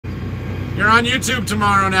You're on YouTube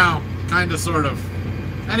tomorrow now, kind of, sort of.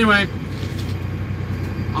 Anyway,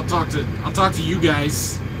 I'll talk to you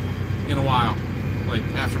guys in a while, like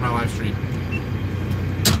after my live stream.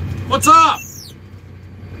 What's up?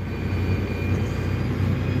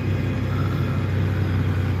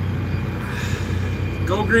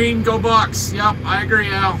 Go green, go Bucks. Yep, I agree,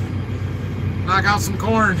 Al. Knock out some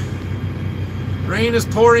corn. Rain is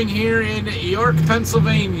pouring here in York,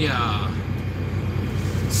 Pennsylvania.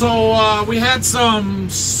 So we had some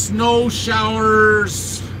snow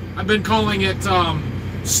showers. I've been calling it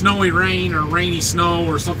snowy rain or rainy snow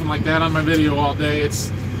or something like that on my video all day. It's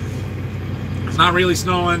not really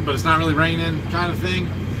snowing, but it's not really raining, kind of thing.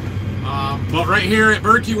 But right here at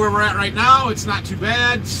Berkey, where we're at right now, it's not too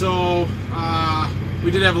bad. So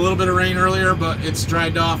we did have a little bit of rain earlier, but it's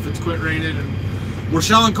dried off. It's quit raining, and we're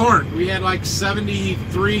shelling corn. We had like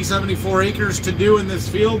 73, 74 acres to do in this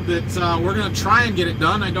field that we're going to try and get it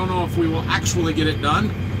done. I don't know if we will actually get it done,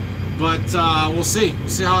 but we'll see. We'll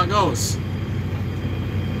see how it goes.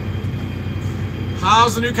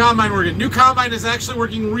 How's the new combine working? New combine is actually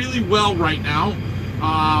working really well right now.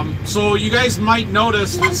 So you guys might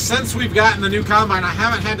notice that since we've gotten the new combine, I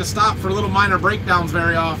haven't had to stop for little minor breakdowns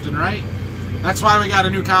very often, right? That's why we got a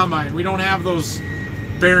new combine. We don't have those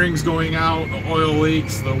bearings going out, the oil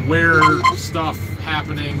leaks, the wear stuff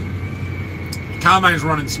happening. The combine is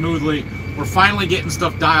running smoothly. We're finally getting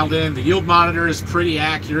stuff dialed in. The yield monitor is pretty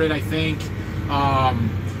accurate, I think.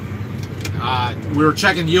 We were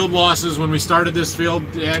checking yield losses when we started this field.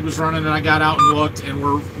 The ad was running, and I got out and looked, and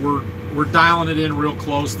we're dialing it in real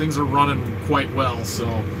close. Things are running quite well. So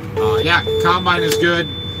yeah, combine is good,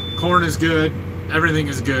 corn is good, everything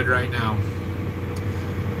is good right now.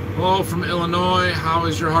 Hello from Illinois. How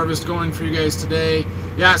is your harvest going for you guys today?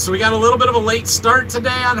 Yeah, so we got a little bit of a late start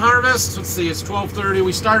today on harvest. Let's see, it's 12:30.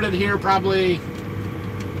 We started here probably,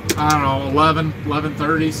 I don't know,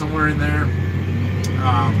 11:30, somewhere in there.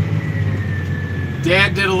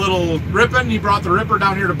 Dad did a little ripping. He brought the ripper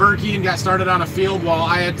down here to Berkey and got started on a field while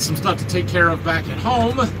I had some stuff to take care of back at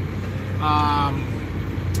home.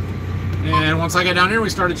 And once I got down here, we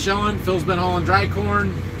started shelling. Phil's been hauling dry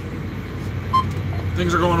corn.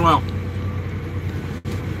 Things are going well.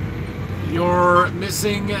 You're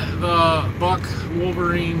missing the Buck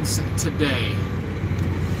Wolverines today.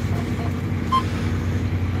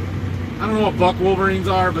 I don't know what Buck Wolverines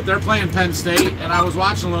are, but they're playing Penn State, and I was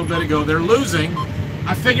watching a little bit ago. They're losing.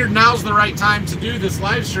 I figured now's the right time to do this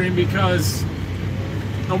live stream because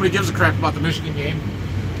nobody gives a crap about the Michigan game.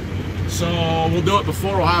 So we'll do it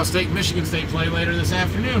before Ohio State and Michigan State play later this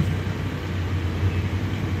afternoon.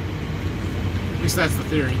 At least that's the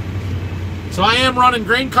theory. So I am running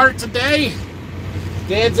grain cart today.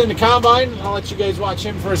 Dad's in the combine. I'll let you guys watch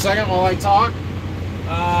him for a second while I talk.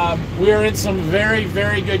 We are in some very,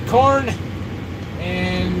 very good corn.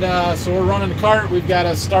 And so we're running the cart. We've got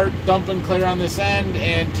to start dumping clear on this end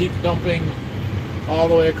and keep dumping all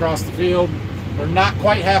the way across the field. We're not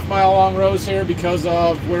quite half-mile long rows here because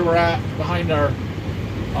of where we're at behind our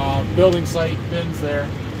building site bins there.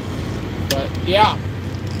 But yeah.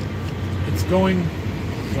 It's going.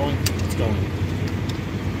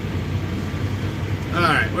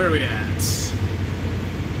 Alright, where are we at?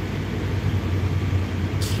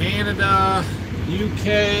 Canada, UK.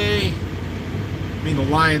 I mean the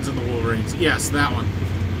Lions and the Wolverines. Yes, that one.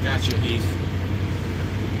 Gotcha, Heath.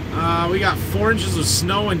 We got 4 inches of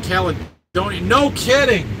snow in Caledonia. No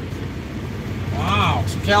kidding! Wow.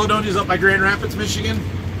 So Caledonia's up by Grand Rapids, Michigan.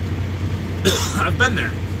 I've been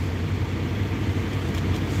there.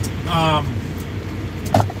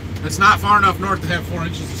 It's not far enough north to have 4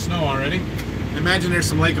 inches of snow already. I imagine there's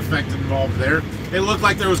some lake effect involved there. It looked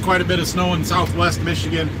like there was quite a bit of snow in southwest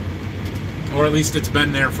Michigan, or at least it's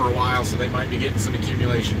been there for a while, so they might be getting some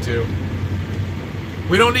accumulation too.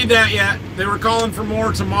 We don't need that yet. They were calling for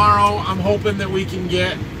more tomorrow. I'm hoping that we can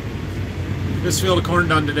get this field of corn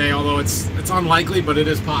done today, although it's unlikely, but it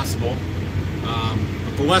is possible.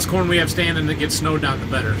 But the less corn we have standing that gets snowed down, the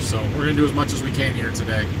better. So we're going to do as much as we can here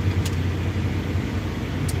today.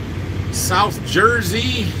 South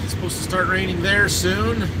Jersey, it's supposed to start raining there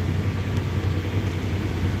soon.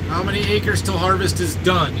 How many acres till harvest is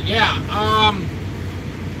done? Yeah,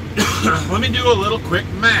 let me do a little quick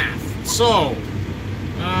math. So,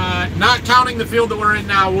 not counting the field that we're in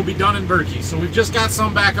now, we'll be done in Berkey. So we've just got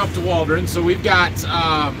some back up to Waldron. So we've got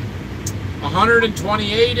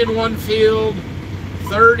 128 in one field,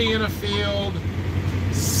 30 in a field,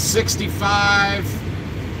 65.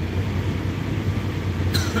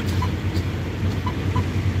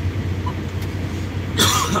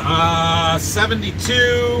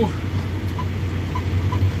 72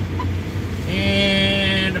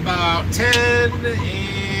 and about about 10,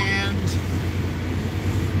 and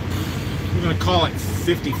we're going to call it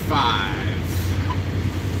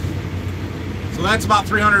 55. So that's about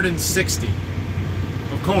 360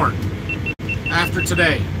 of corn after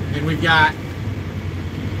today. And we've got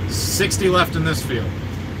 60 left in this field.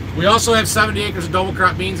 We also have 70 acres of double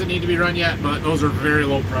crop beans that need to be run yet, but those are very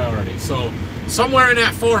low priority. So somewhere in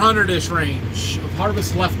that 400-ish range of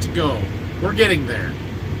harvest left to go. We're getting there.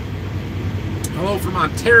 Hello from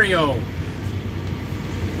Ontario.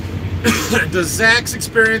 Does Zach's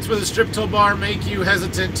experience with a strip till bar make you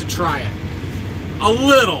hesitant to try it? A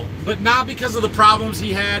little, but not because of the problems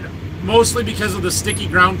he had, mostly because of the sticky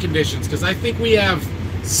ground conditions, because I think we have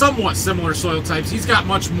somewhat similar soil types. He's got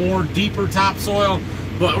much more deeper topsoil,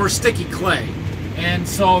 but we're sticky clay. And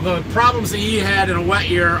so the problems that he had in a wet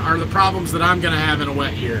year are the problems that I'm going to have in a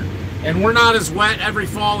wet year. And we're not as wet every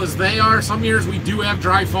fall as they are. Some years we do have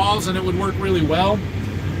dry falls and it would work really well.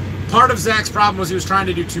 Part of Zach's problem was he was trying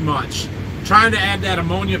to do too much. Trying to add that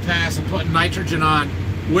ammonia pass and putting nitrogen on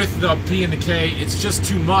with the P and the K, it's just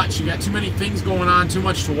too much. You got too many things going on, too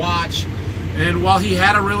much to watch. And while he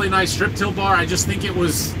had a really nice strip till bar, I just think it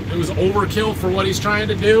was overkill for what he's trying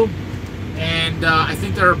to do. And I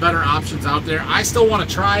think there are better options out there. I still want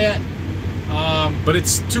to try it, but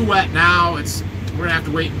it's too wet now. We're gonna have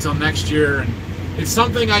to wait until next year, and it's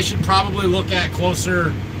something I should probably look at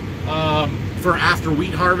closer for after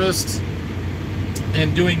wheat harvest,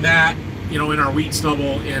 and doing that, you know, in our wheat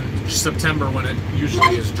stubble in September when it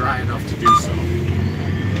usually is dry enough to do so.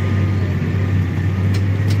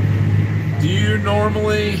 Do you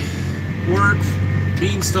normally work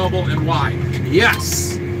bean stubble, and why?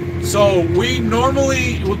 Yes. So we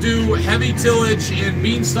normally will do heavy tillage in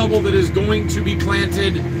bean stubble that is going to be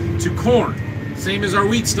planted to corn. Same as our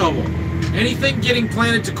wheat stubble. Anything getting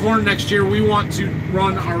planted to corn next year, we want to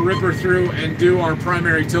run our ripper through and do our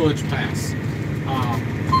primary tillage pass.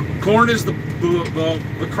 Corn is the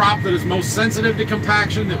crop that is most sensitive to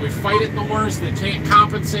compaction, that we fight it the worst, that can't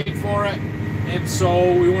compensate for it. And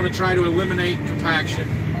so we want to try to eliminate compaction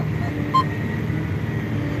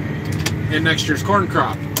in next year's corn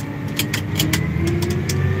crop.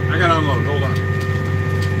 I gotta unload, hold on.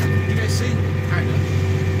 You guys see? Kind of.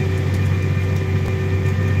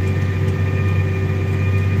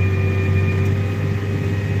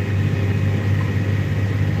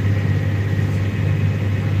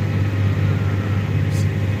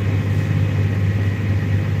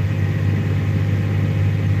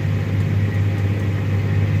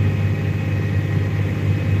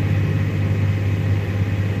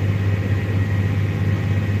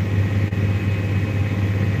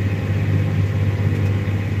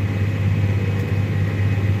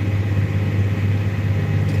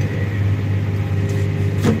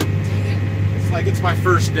 It's my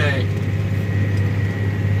first day.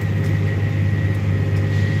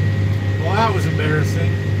 Well, that was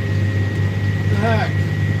embarrassing. What the heck?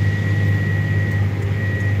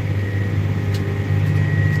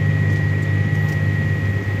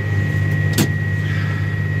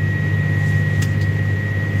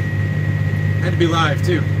 Had to be live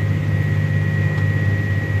too.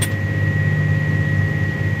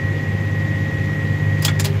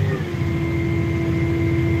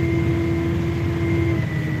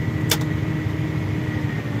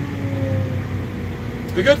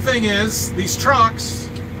 The good thing is, these trucks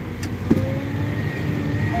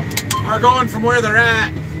are going from where they're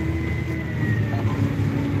at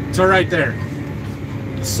to right there.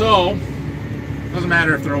 So, doesn't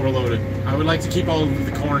matter if they're overloaded. I would like to keep all of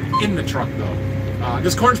the corn in the truck though.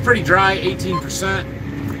 This corn's pretty dry, 18%,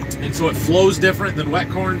 and so it flows different than wet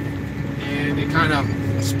corn, and it kind of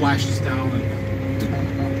splashes down,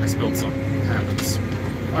 and I spilled some. It happens.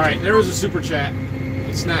 All right, there was a super chat.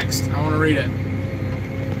 It's next. I want to read it.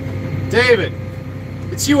 David,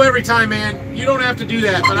 it's you every time, man. You don't have to do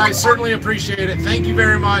that, but I certainly appreciate it. Thank you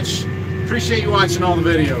very much. Appreciate you watching all the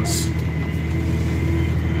videos.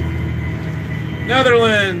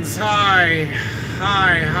 Netherlands, hi.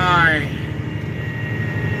 Hi.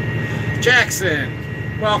 Jackson,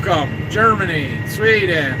 welcome. Germany,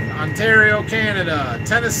 Sweden, Ontario, Canada,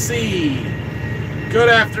 Tennessee. Good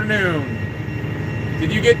afternoon.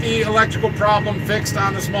 Did you get the electrical problem fixed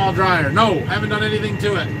on the small dryer? No, haven't done anything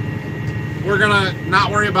to it. We're gonna not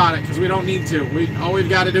worry about it because we don't need to. All we've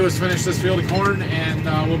got to do is finish this field of corn, and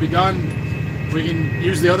we'll be done. We can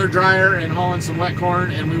use the other dryer and haul in some wet corn,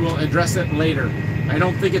 and we will address it later. I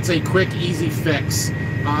don't think it's a quick, easy fix.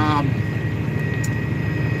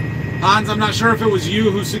 Hans, I'm not sure if it was you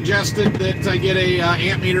who suggested that I get a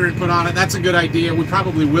amp meter and put on it. That's a good idea. We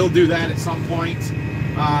probably will do that at some point,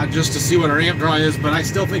 just to see what our amp draw is. But I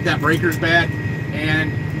still think that breaker's bad,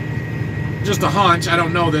 and just a hunch, I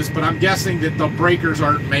don't know this, but I'm guessing that the breakers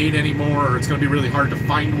aren't made anymore, or it's going to be really hard to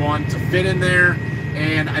find one to fit in there.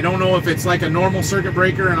 And I don't know if it's like a normal circuit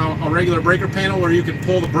breaker and a regular breaker panel where you can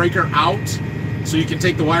pull the breaker out so you can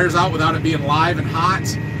take the wires out without it being live and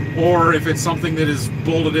hot, or if it's something that is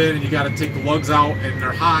bolted in and you got to take the lugs out and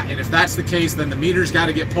they're hot. And if that's the case, then the meter's got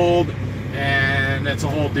to get pulled, and it's a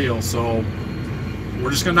whole deal. So we're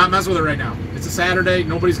just going to not mess with it right now. It's a Saturday.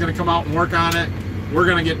 Nobody's going to come out and work on it. We're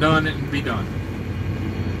going to get done and be done.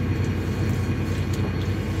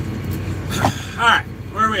 All right,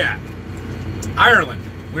 where are we at? Ireland.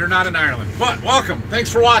 We're not in Ireland, but welcome. Thanks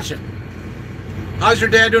for watching. How's your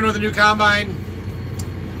dad doing with the new combine?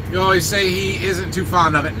 You always say he isn't too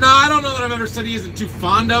fond of it. No, I don't know that I've ever said he isn't too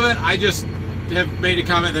fond of it. I just have made a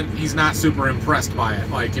comment that he's not super impressed by it.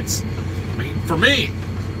 Like, it's, I mean, for me,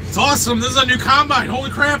 it's awesome. This is a new combine. Holy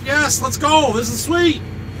crap, yes, let's go. This is sweet.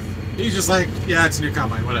 He's just like, yeah, it's a new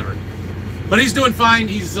combine, whatever. But he's doing fine.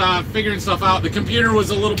 He's figuring stuff out. The computer was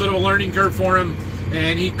a little bit of a learning curve for him,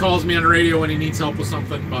 and he calls me on the radio when he needs help with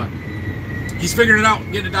something, but he's figuring it out,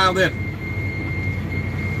 getting it dialed in.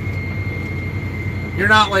 You're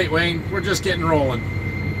not late, Wayne. We're just getting rolling.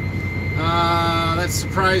 That's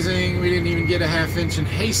surprising. We didn't even get a half-inch in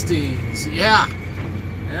Hastings. Yeah.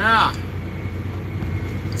 Yeah.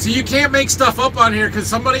 See, you can't make stuff up on here because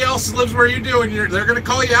somebody else lives where you do, and they're going to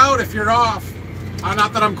call you out if you're off.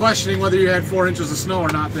 Not that I'm questioning whether you had 4 inches of snow or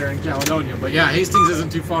not there in Caledonia, but yeah, Hastings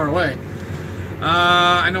isn't too far away.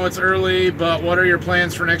 I know it's early, but what are your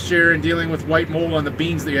plans for next year in dealing with white mold on the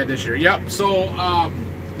beans that you had this year? Yep, so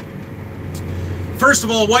first of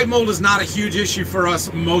all, white mold is not a huge issue for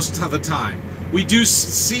us most of the time. We do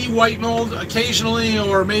see white mold occasionally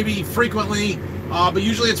or maybe frequently, but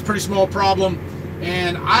usually it's a pretty small problem.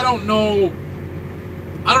 And I don't know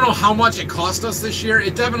how much it cost us this year.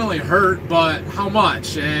 It definitely hurt, but how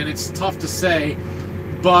much? And it's tough to say.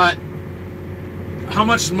 But how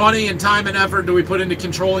much money and time and effort do we put into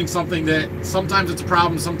controlling something that sometimes it's a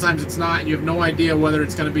problem, sometimes it's not, and you have no idea whether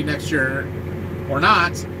it's going to be next year or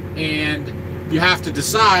not. And you have to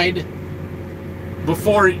decide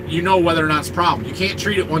before you know whether or not it's a problem. You can't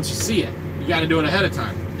treat it once you see it. You got to do it ahead of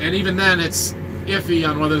time. And even then, it's iffy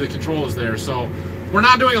on whether the control is there. So we're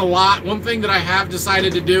not doing a lot. One thing that I have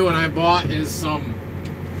decided to do and I bought is some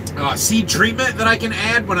seed treatment that I can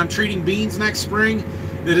add when I'm treating beans next spring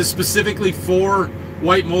that is specifically for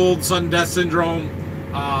white mold, sudden death syndrome.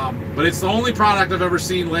 But it's the only product I've ever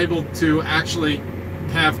seen labeled to actually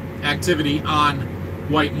have activity on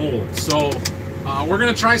white mold. So we're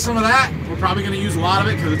going to try some of that. We're probably going to use a lot of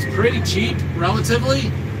it because it's pretty cheap relatively,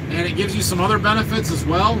 and it gives you some other benefits as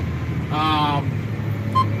well.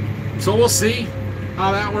 So we'll see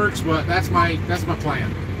how that works, but that's my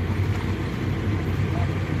plan.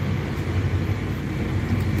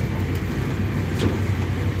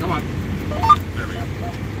 Come on. There we go.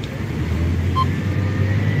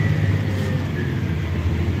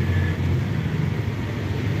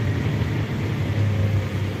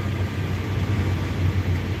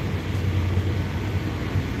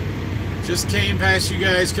 Just came past you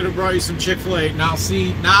guys. Could have brought you some Chick-fil-A. Now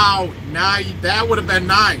see, now that would have been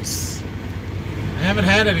nice. I haven't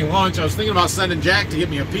had any lunch. I was thinking about sending Jack to get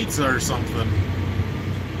me a pizza or something.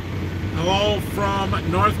 Hello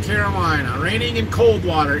from North Carolina. Raining in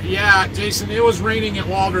Coldwater. Yeah, Jason, it was raining at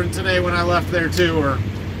Waldron today when I left there too, or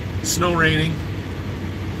snow raining.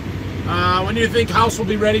 When do you think house will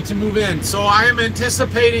be ready to move in? So I am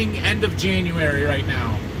anticipating end of January right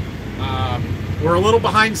now. We're a little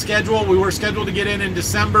behind schedule. We were scheduled to get in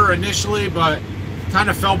December initially, but kind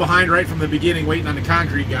of fell behind right from the beginning waiting on the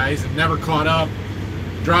concrete guys and never caught up.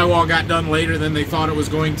 Drywall got done later than they thought it was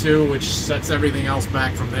going to, which sets everything else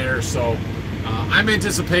back from there. So I'm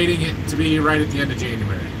anticipating it to be right at the end of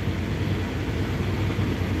January.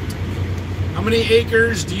 How many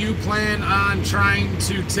acres do you plan on trying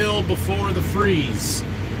to till before the freeze?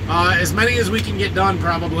 As many as we can get done,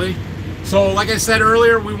 probably. So like I said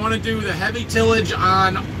earlier, we want to do the heavy tillage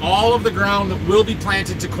on all of the ground that will be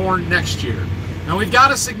planted to corn next year. Now we've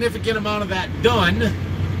got a significant amount of that done,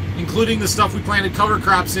 including the stuff we planted cover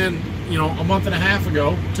crops in, you know, a month and a half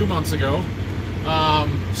ago, 2 months ago.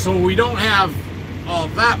 So we don't have all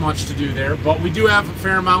that much to do there, but we do have a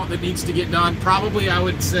fair amount that needs to get done. Probably, I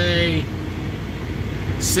would say,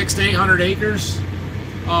 600 to 800 acres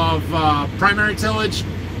of primary tillage.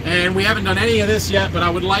 And we haven't done any of this yet, but I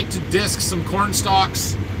would like to disc some corn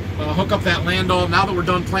stalks, hook up that landall. Now that we're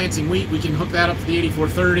done planting wheat, we can hook that up to the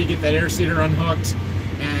 8430, get that air seeder unhooked,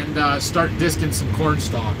 and start disking some corn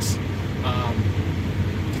stalks.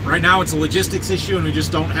 Right now it's a logistics issue and we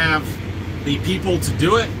just don't have the people to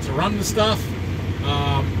do it, to run the stuff.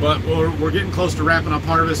 But we're getting close to wrapping up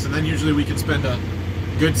harvest, and then usually we can spend a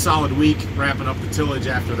good solid week wrapping up the tillage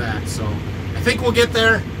after that. So I think we'll get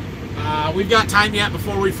there. We've got time yet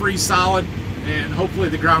before we freeze solid, and hopefully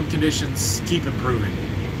the ground conditions keep improving.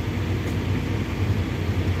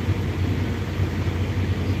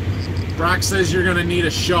 Brock says you're going to need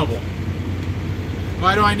a shovel.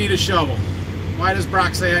 Why do I need a shovel? Why does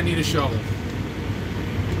Brock say I need a shovel?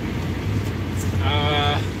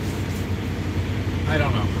 I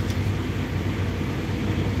don't know.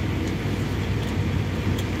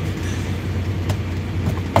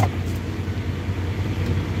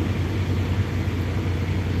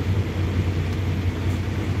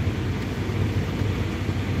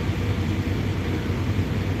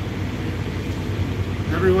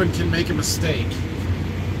 Everyone can make a mistake.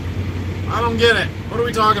 I don't get it. What are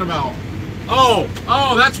we talking about? Oh,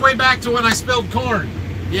 that's way back to when I spilled corn.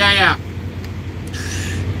 Yeah.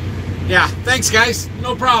 Yeah, thanks guys.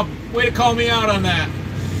 No problem. Way to call me out on that.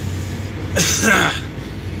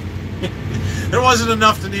 There wasn't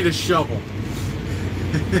enough to need a shovel.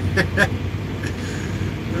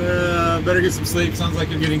 Better get some sleep. Sounds like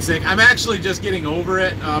you're getting sick. I'm actually just getting over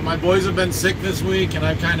it. My boys have been sick this week, and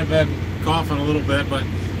I've kind of been coughing a little bit, but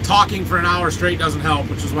talking for an hour straight doesn't help,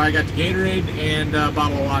 which is why I got the Gatorade and a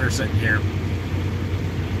bottle of water sitting here.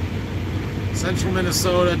 Central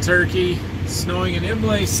Minnesota, Turkey, snowing in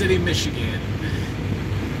Imlay City, Michigan.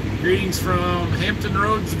 Greetings from Hampton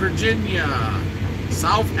Roads, Virginia.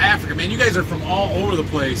 South Africa. Man, you guys are from all over the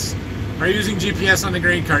place. Are you using GPS on the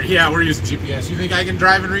grain cart? Yeah, we're using GPS. You think I can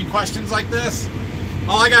drive and read questions like this?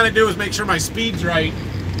 All I got to do is make sure my speed's right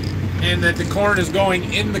and that the corn is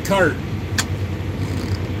going in the cart.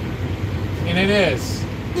 And it is.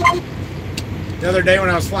 The other day when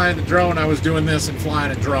I was flying the drone, I was doing this and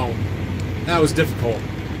flying a drone. That was difficult.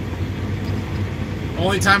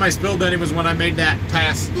 Only time I spilled any was when I made that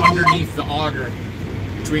pass underneath the auger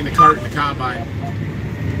between the cart and the combine.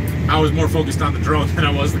 I was more focused on the drone than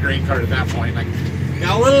I was the grain cart at that point. I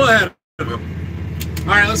got a little ahead of him.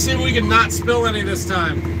 All right, let's see if we can not spill any this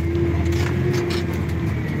time.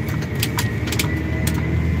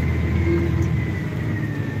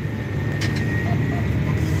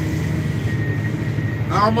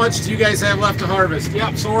 How much do you guys have left to harvest?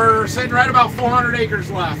 Yep, so we're sitting right about 400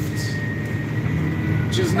 acres left,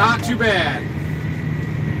 which is not too bad.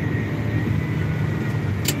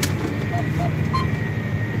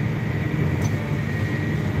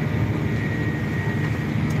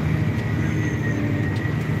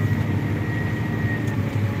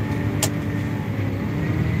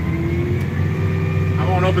 I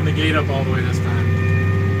won't open the gate up all the way this time.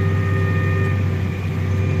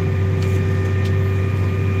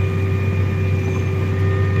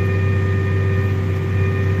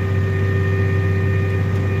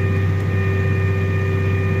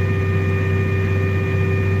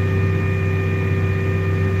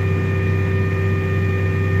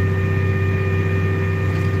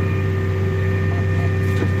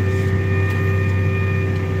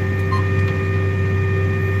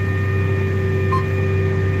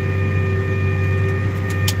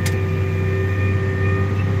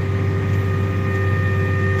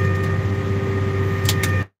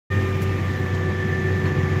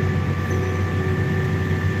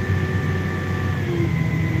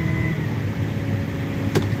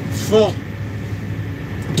 Full.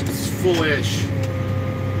 It's full-ish.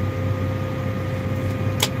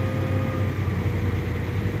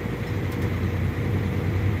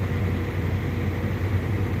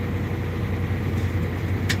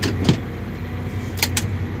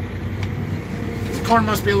 This corn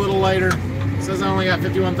must be a little lighter. It says I only got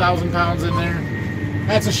 51,000 pounds in there.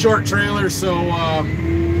 That's a short trailer, so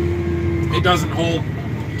it doesn't hold.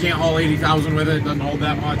 You can't haul 80,000 with it. It doesn't hold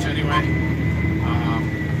that much anyway.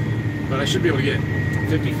 But I should be able to get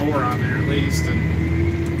 54 on there at least,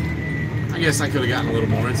 and I guess I could have gotten a little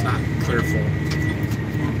more. It's not clear full.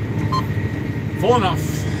 Full enough.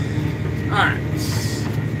 All right.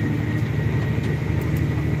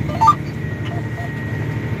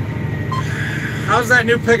 How's that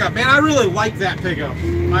new pickup? Man, I really like that pickup.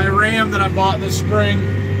 My Ram that I bought this spring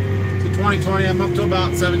to 2020, I'm up to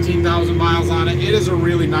about 17,000 miles on it. It is a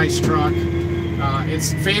really nice truck.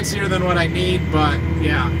 It's fancier than what I need, but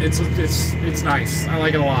yeah, it's nice. I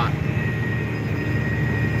like it a lot.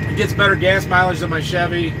 It gets better gas mileage than my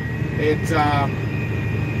Chevy. It's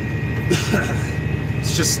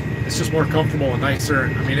just more comfortable and nicer.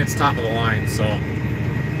 I mean, it's top of the line. So,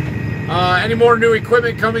 any more new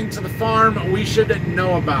equipment coming to the farm we should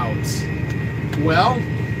know about? Well,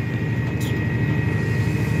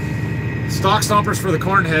 stalk stompers for the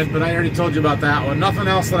corn head, but I already told you about that one. Nothing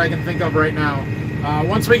else that I can think of right now.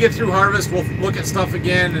 Once we get through harvest, we'll look at stuff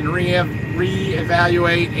again and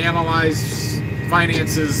reevaluate, analyze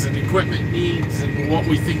finances and equipment needs and what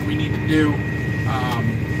we think we need to do.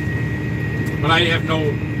 But I have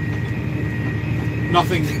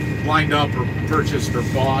nothing lined up or purchased or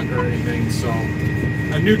bought or anything. So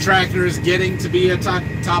a new tractor is getting to be a top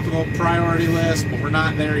of the priority list, but we're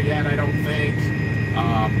not there yet, I don't think.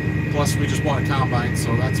 Plus, we just bought a combine,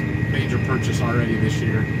 so that's a major purchase already this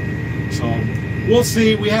year. So we'll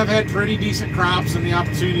see. We have had pretty decent crops, and the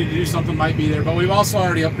opportunity to do something might be there. But we've also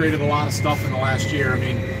already upgraded a lot of stuff in the last year. I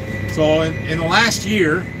mean, so in the last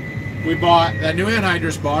year, we bought that new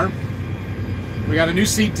anhydrous bar. We got a new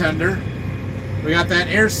seed tender. We got that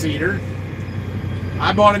air seeder.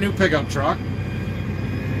 I bought a new pickup truck.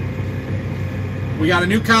 We got a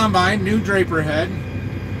new combine, new draper head.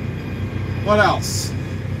 What else?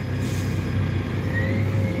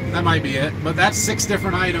 That might be it, but that's 6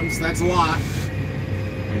 different items. That's a lot.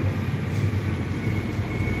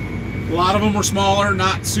 A lot of them were smaller,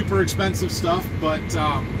 not super expensive stuff, but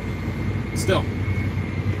still.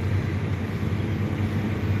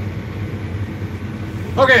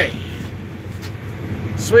 Okay.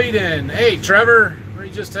 Sweden. Hey, Trevor. We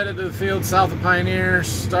just headed to the field south of Pioneer.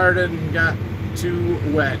 Started and got too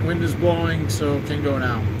wet. Wind is blowing, so can go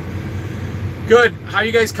now. Good. How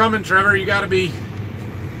you guys coming, Trevor? You got to be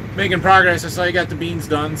making progress. I saw you got the beans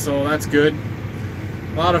done, so that's good.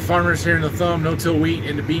 A lot of farmers here in the thumb, no-till wheat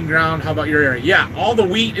into bean ground. How about your area? Yeah, all the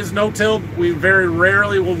wheat is no-tilled. We very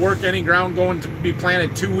rarely will work any ground going to be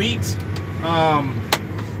planted to wheat.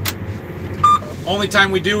 Only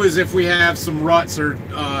time we do is if we have some ruts or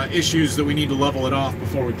issues that we need to level it off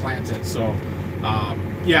before we plant it. So,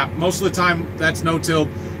 yeah, most of the time that's no-tilled.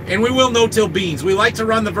 And we will no-till beans. We like to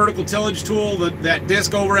run the vertical tillage tool, that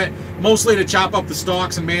disc over it, mostly to chop up the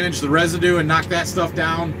stalks and manage the residue and knock that stuff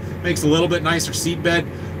down. Makes a little bit nicer seed bed.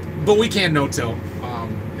 But we can no-till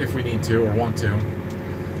if we need to or want to.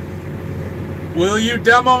 Will you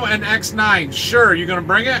demo an X9? Sure. You going to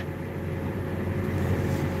bring it?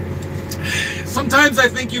 Sometimes I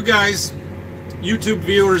think you guys, YouTube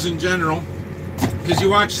viewers in general, because you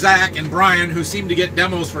watch Zach and Brian, who seem to get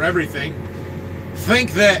demos for everything,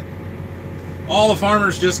 think that all the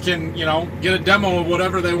farmers just can, you know, get a demo of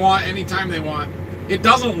whatever they want anytime they want. It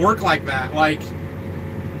doesn't work like that. Like,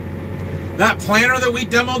 that planter that we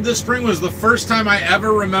demoed this spring was the first time I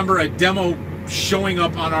ever remember a demo showing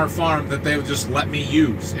up on our farm that they would just let me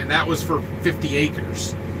use, and that was for 50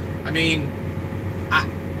 acres. I mean,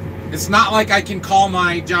 it's not like I can call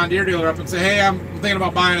my John Deere dealer up and say, hey, I'm thinking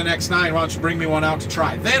about buying an X9, why don't you bring me one out to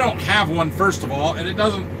try? They don't have one, first of all, and it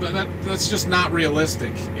doesn't, that's just not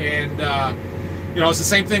realistic. And you know, it's the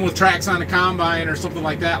same thing with tracks on a combine or something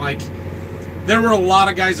like that. Like, there were a lot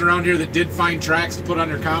of guys around here that did find tracks to put on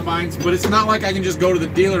their combines, but it's not like I can just go to the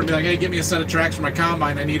dealer and be like, hey, get me a set of tracks for my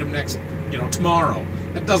combine, I need them next, you know, tomorrow.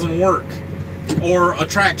 That doesn't work. Or a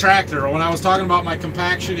tractor. When I was talking about my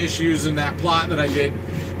compaction issues in that plot that I did,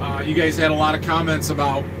 you guys had a lot of comments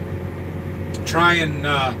about trying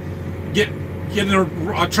getting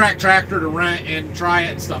a tractor to rent and try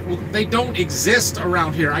it and stuff. Well, they don't exist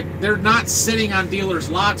around here. They're not sitting on dealers'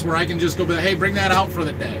 lots where I can just go be like, hey, bring that out for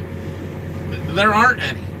the day. There aren't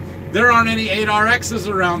any. There aren't any 8RXs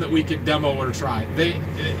around that we could demo or try.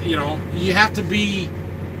 You know, you have to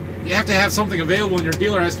have something available, and your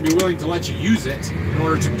dealer has to be willing to let you use it in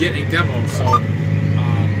order to get a demo. So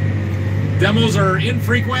demos are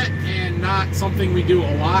infrequent and not something we do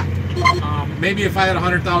a lot. Maybe if I had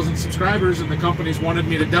 100,000 subscribers and the companies wanted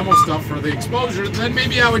me to demo stuff for the exposure, then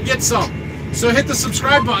maybe I would get some. So hit the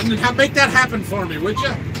subscribe button and make that happen for me, would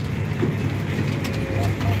you?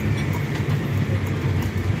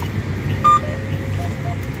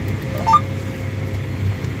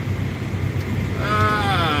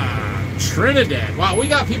 Trinidad. Wow, we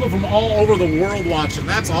got people from all over the world watching.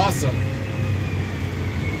 That's awesome.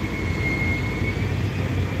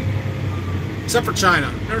 Except for China.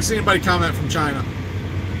 Never seen anybody comment from China.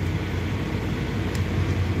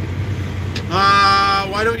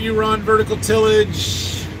 Why don't you run vertical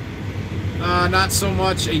tillage? Not so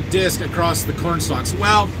much a disc across the corn stalks.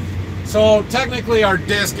 Well, so technically our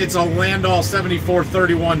disc, it's a Landall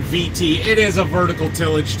 7431 VT. It is a vertical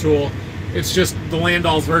tillage tool. It's just the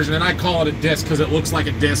Landall's version, and I call it a disc because it looks like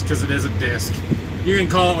a disc because it is a disc. You can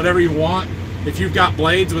call it whatever you want. If you've got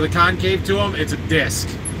blades with a concave to them, it's a disc.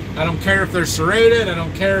 I don't care if they're serrated. I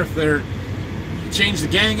don't care if they're change the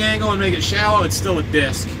gang angle and make it shallow. It's still a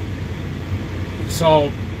disc. So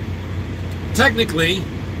technically,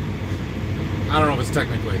 I don't know if it's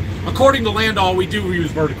technically. According to Landall, we do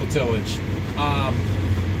use vertical tillage,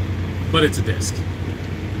 but it's a disc.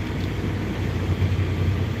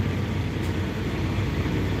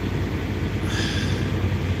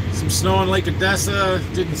 snow on Lake Odessa.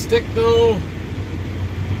 Didn't stick though.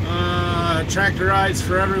 Tractor rides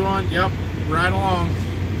for everyone. Yep, right along.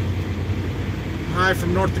 Hi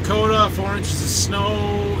from North Dakota. 4 inches of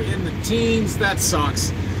snow in the teens. That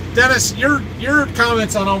sucks. Dennis, your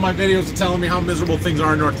comments on all my videos are telling me how miserable things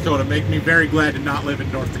are in North Dakota. Make me very glad to not live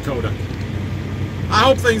in North Dakota. I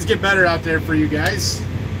hope things get better out there for you guys.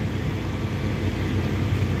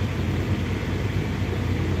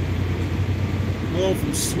 Hello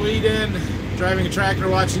from Sweden. Driving a tractor,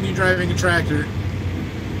 watching you driving a tractor.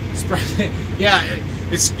 Yeah,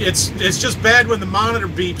 it's just bad when the monitor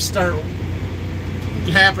beeps start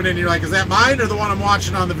happening. You're like, is that mine or the one I'm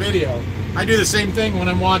watching on the video? I do the same thing when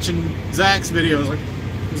I'm watching Zach's videos. Like,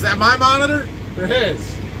 is that my monitor or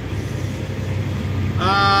his?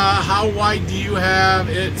 How wide do you have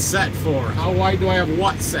it set for? How wide do I have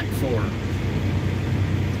what set for?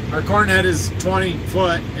 Our corn head is 20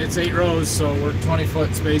 foot. It's 8 rows, so we're 20 foot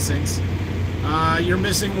spacings. You're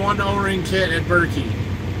missing one O-ring kit at Berkey.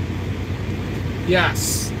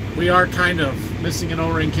 Yes, we are kind of missing an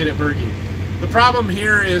O-ring kit at Berkey. The problem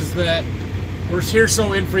here is that we're here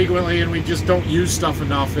so infrequently and we just don't use stuff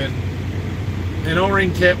enough, and an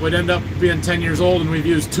O-ring kit would end up being 10 years old and we've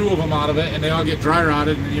used 2 of them out of it and they all get dry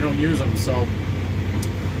rotted and you don't use them. So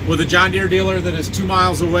with a John Deere dealer that is 2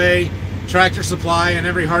 miles away, Tractor Supply and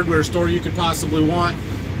every hardware store you could possibly want,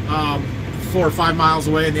 4 or 5 miles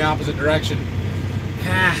away in the opposite direction,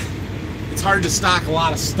 it's hard to stock a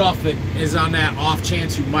lot of stuff that is on that off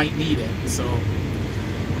chance you might need it. So,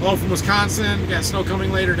 hello from Wisconsin. Got snow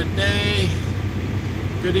coming later today.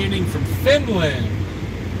 Good evening from Finland.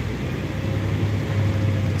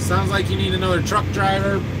 Sounds like you need another truck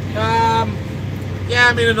driver. Yeah,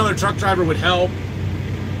 I mean, another truck driver would help.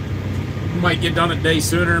 Might get done a day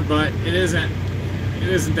sooner, but it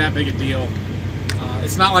isn't that big a deal.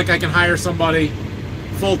 It's not like I can hire somebody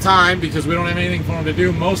full-time because we don't have anything for them to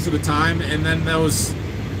do most of the time, and then those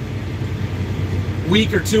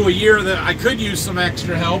week or 2 a year that I could use some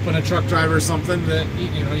extra help and a truck driver or something, that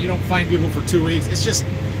you don't find people for 2 weeks. It's just,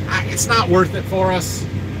 it's not worth it for us.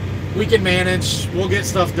 We can manage. We'll get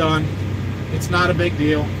stuff done. It's not a big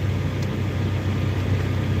deal.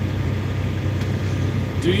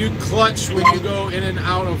 Do you clutch when you go in and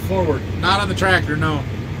out of forward? Not on the tractor, no.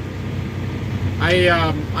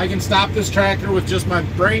 I can stop this tractor with just my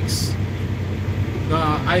brakes. The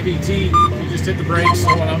IVT, you just hit the brakes. So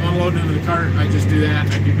when I'm unloading into the cart, I just do that.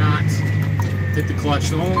 I do not hit the clutch.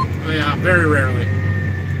 So, yeah, very rarely.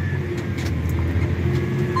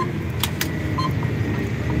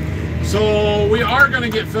 So we are going to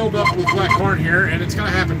get filled up with black corn here, and it's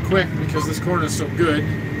going to happen quick because this corn is so good.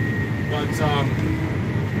 But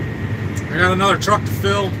I got another truck to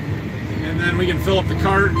fill, and then we can fill up the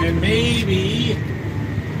cart, and maybe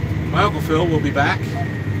my Uncle Phil will be back,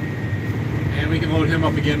 and we can load him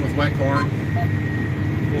up again with wet corn.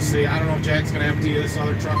 We'll see. I don't know if Jack's going to empty this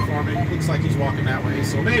other truck for me. Looks like he's walking that way,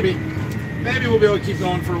 so maybe we'll be able to keep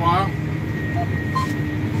going for a while.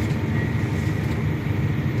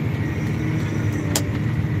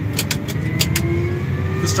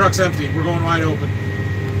 This truck's empty. We're going wide open.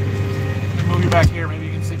 I'll move you back here. Maybe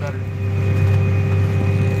you can see better.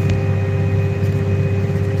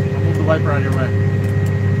 I'll move the wiper out of your way.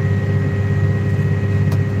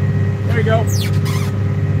 There you go.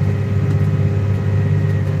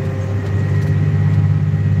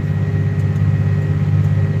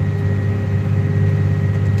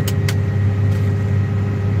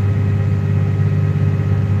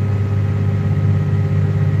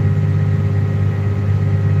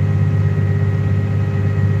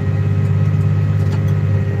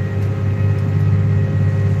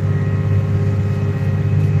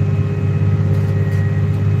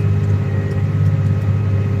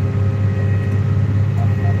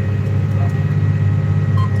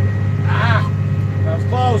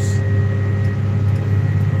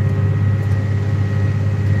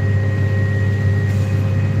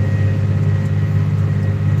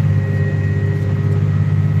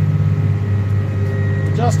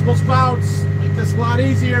 Adjustable spouts make this a lot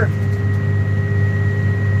easier.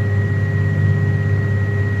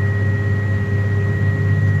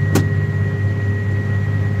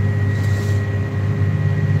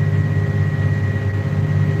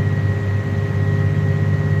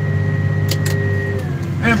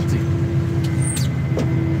 Empty.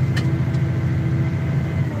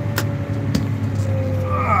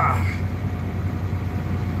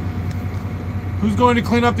 Who's going to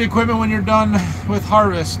clean up the equipment when you're done with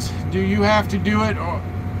harvest? Do you have to do it, or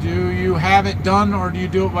do you have it done, or do you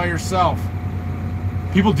do it by yourself?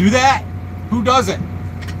 People do that? Who does it?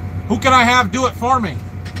 Who can I have do it for me?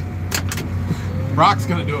 Brock's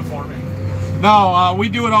gonna do it for me. No, we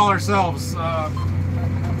do it all ourselves.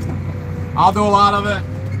 I'll do a lot of it.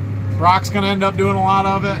 Brock's gonna end up doing a lot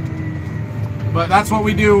of it. But that's what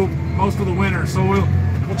we do most of the winter. So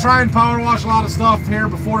we'll try and power wash a lot of stuff here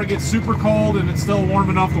before it gets super cold and it's still warm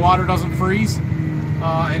enough the water doesn't freeze,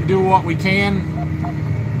 and do what we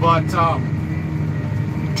can. But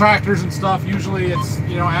tractors and stuff, usually it's,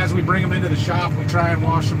 you know, as we bring them into the shop, we try and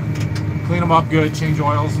wash them, clean them up good, change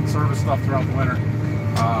oils and service stuff throughout the winter.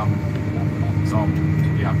 So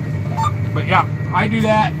yeah, but yeah, I do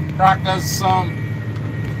that. Brock does some.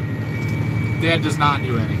 Dad does not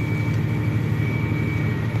do any.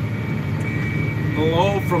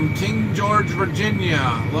 Hello from King George, Virginia.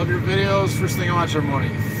 Love your videos. First thing I watch every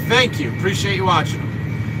morning. Thank you. Appreciate you watching them.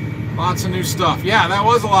 Lots of new stuff. Yeah, that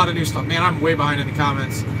was a lot of new stuff. Man, I'm way behind in the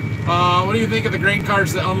comments. What do you think of the grain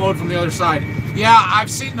carts that unload from the other side? Yeah,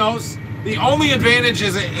 I've seen those. The only advantage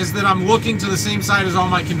is that I'm looking to the same side as all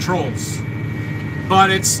my controls. But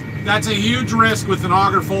that's a huge risk with an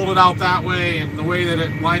auger folded out that way and the way that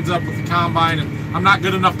it lines up with the combine. And I'm not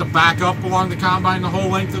good enough to back up along the combine the whole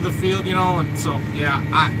length of the field, you know. And so, yeah,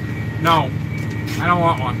 no, I don't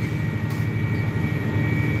want one.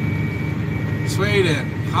 Sweden,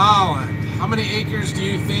 Holland. How many acres do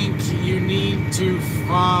you think you need to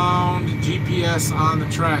fund GPS on the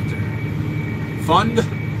tractor? Fund?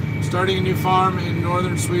 Starting a new farm in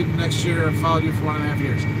northern Sweden next year. I've followed you for 1.5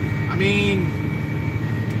 years. I mean,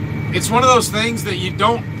 it's one of those things that you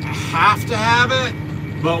don't have to have it,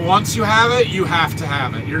 but once you have it, you have to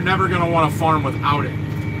have it. You're never going to want to farm without it.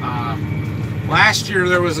 Last year,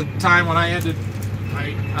 there was a time when I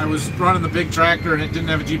was running the big tractor and it didn't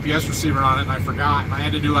have a GPS receiver on it, and I forgot, and I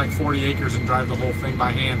had to do like 40 acres and drive the whole thing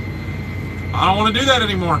by hand. I don't want to do that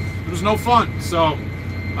anymore. It was no fun. So,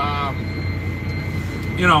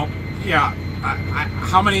 you know, yeah,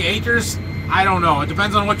 how many acres? I don't know. It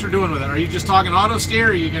depends on what you're doing with it. Are you just talking auto steer?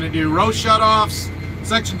 Are you going to do row shutoffs,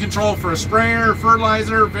 section control for a sprayer,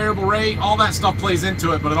 fertilizer, variable rate? All that stuff plays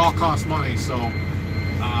into it, but it all costs money. So,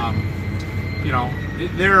 you know,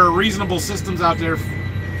 there are reasonable systems out there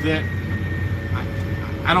that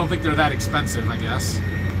I don't think they're that expensive, I guess.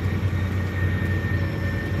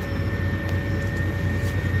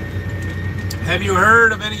 Have you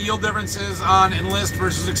heard of any yield differences on Enlist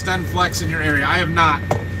versus Extend Flex in your area? I have not.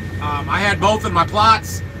 I had both in my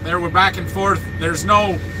plots. They were back and forth.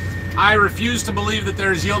 I refuse to believe that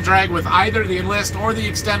there's yield drag with either the Enlist or the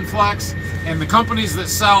Extend Flex. And the companies that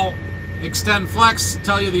sell Extend Flex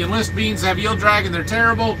tell you the Enlist beans have yield drag and they're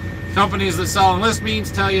terrible. Companies that sell Enlist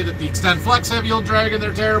beans tell you that the Extend Flex have yield drag and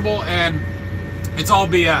they're terrible. And it's all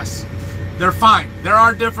BS. They're fine. There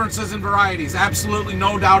are differences in varieties. Absolutely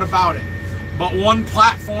no doubt about it. But one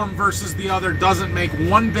platform versus the other doesn't make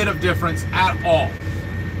one bit of difference at all.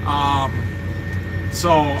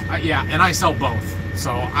 Yeah, and I sell both.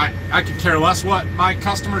 So I could care less what my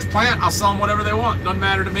customers plant. I'll sell them whatever they want. Doesn't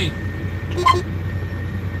matter to me.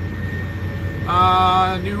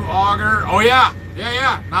 New auger. Oh yeah.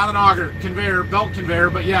 Yeah. Not an auger. Conveyor, belt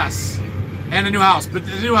conveyor, but yes. And a new house. But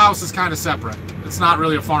the new house is kind of separate. It's not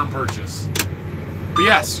really a farm purchase. But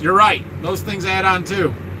yes, you're right. Those things add on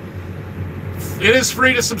too. It is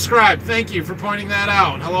free to subscribe. Thank you for pointing that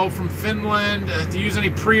out. Hello from Finland. Do you use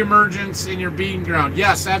any pre-emergence in your bean ground?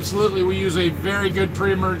 Yes, absolutely. We use a very good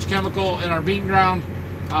pre-emerge chemical in our bean ground.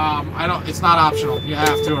 It's not optional. You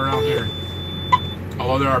have to around here.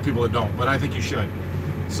 Although there are people that don't, but I think you should.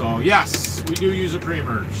 So yes, we do use a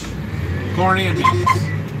pre-emerge. Corn and beans.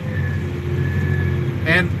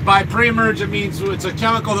 And by pre-emerge, it means it's a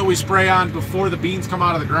chemical that we spray on before the beans come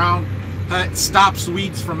out of the ground. That stops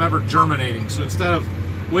weeds from ever germinating. So instead of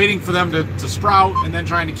waiting for them to sprout and then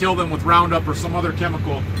trying to kill them with Roundup or some other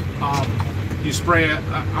chemical, you spray it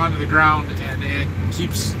onto the ground, and it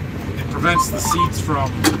prevents the seeds from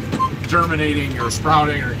germinating or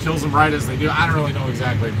sprouting, or kills them right as they do. I don't really know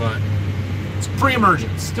exactly, but it's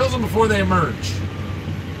pre-emergence. Kills them before they emerge.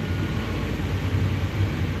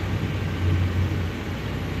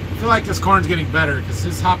 I feel like this corn's getting better because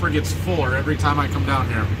his hopper gets fuller every time I come down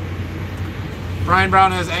here. Brian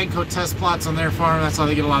Brown has AGCO test plots on their farm. That's how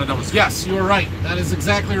they get a lot of doubles. Yes, you are right. That is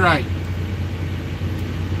exactly right.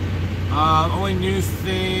 Only new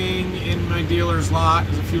thing in my dealer's lot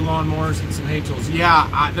is a few lawnmowers and some hay tools.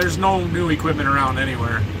 Yeah, there's no new equipment around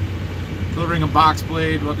anywhere. Delivering a box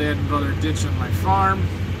blade while Dad and brother ditch on my farm.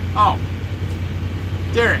 Oh,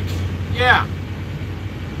 Derek. Yeah.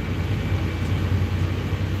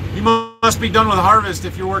 You must be done with harvest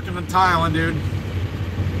if you're working in Thailand, dude.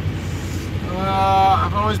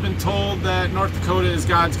 I've always been told that North Dakota is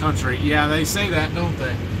God's country. Yeah, they say that, don't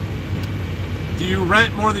they? Do you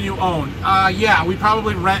rent more than you own? Yeah, we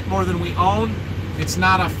probably rent more than we own. It's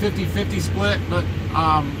not a 50-50 split, but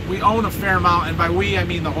we own a fair amount, and by we I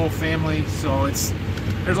mean the whole family. So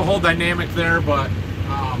there's a whole dynamic there, but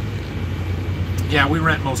yeah, we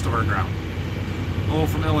rent most of our ground. Oh,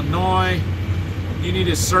 from Illinois. You need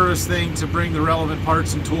a service thing to bring the relevant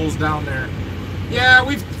parts and tools down there. Yeah,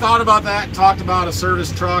 we've thought about that, talked about a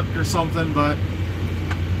service truck or something, but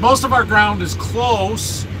most of our ground is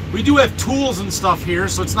close. We do have tools and stuff here,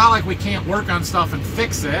 so it's not like we can't work on stuff and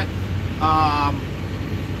fix it.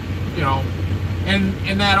 You know,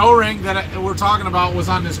 and that O-ring that we're talking about was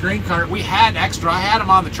on this grain cart. We had extra. I had them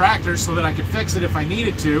on the tractor so that I could fix it if I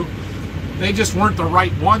needed to. They just weren't the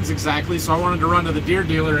right ones exactly, so I wanted to run to the deer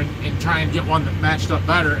dealer and try and get one that matched up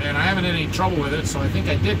better, and I haven't had any trouble with it, so I think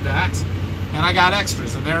I did that. And I got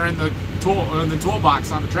extras, and they're in the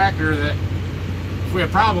toolbox on the tractor, that if we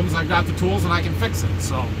have problems, I've got the tools and I can fix it,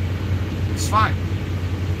 so it's fine.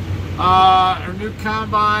 Our new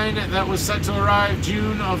combine that was set to arrive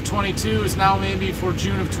June of 22 is now maybe for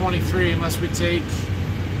June of 23, unless we take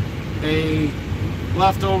a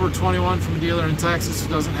leftover 21 from a dealer in Texas who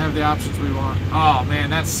doesn't have the options we want. Oh man,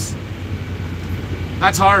 that's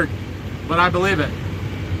hard, but I believe it.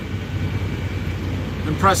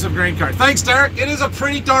 Impressive grain cart. Thanks, Derek. It is a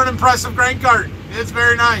pretty darn impressive grain cart. It's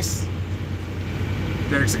very nice.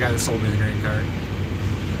 Derek's the guy that sold me the grain cart.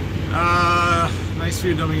 Nice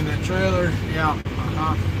view dumping in that trailer. Yeah.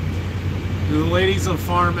 Do the ladies of the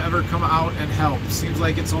farm ever come out and help? Seems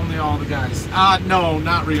like it's only all the guys. No,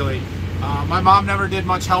 not really. My mom never did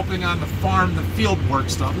much helping on the farm, the field work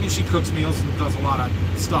stuff. I mean, she cooks meals and does a lot of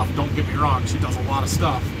stuff. Don't get me wrong, she does a lot of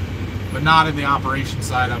stuff, but not in the operation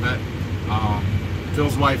side of it.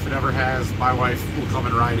 Phil's wife never has. My wife will come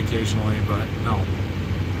and ride occasionally, but no.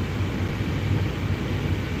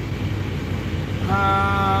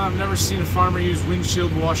 I've never seen a farmer use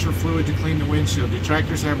windshield washer fluid to clean the windshield. Do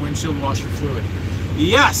tractors have windshield washer fluid?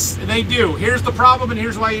 Yes, they do. Here's the problem, and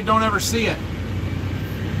here's why you don't ever see it.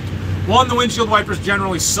 One, the windshield wipers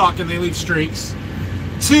generally suck and they leave streaks.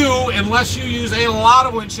 Two, unless you use a lot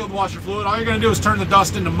of windshield washer fluid, all you're going to do is turn the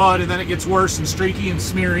dust into mud, and then it gets worse and streaky and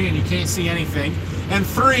smeary and you can't see anything. And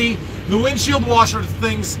three, the windshield washer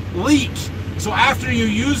things leak. So after you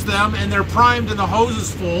use them and they're primed and the hose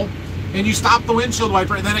is full, and you stop the windshield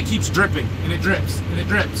wiper, and then it keeps dripping, and it drips, and it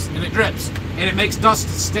drips, and it drips, and it makes dust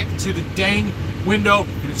stick to the dang window,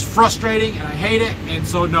 and it's frustrating, and I hate it. And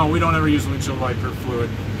so no, we don't ever use windshield wiper fluid.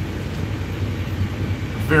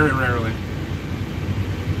 Very rarely.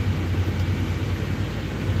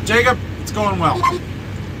 Jacob, it's going well.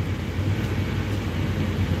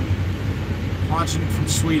 Watching from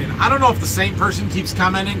Sweden. I don't know if the same person keeps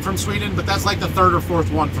commenting from Sweden, but that's like the third or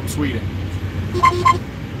fourth one from Sweden.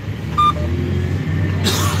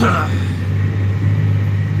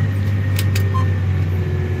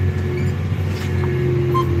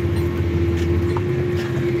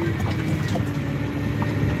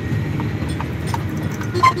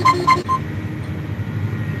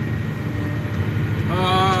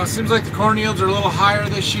 Seems like the corn yields are a little higher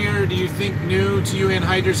this year. Do you think new to you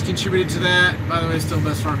anhydrous contributed to that? By the way, still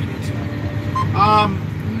best farming YouTube.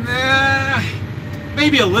 Nah,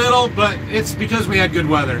 maybe a little, but it's because we had good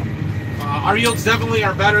weather. Our yields definitely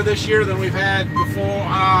are better this year than we've had before,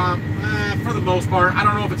 for the most part. I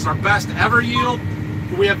don't know if it's our best ever yield,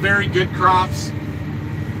 but we have very good crops.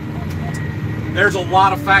 There's a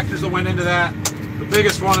lot of factors that went into that. The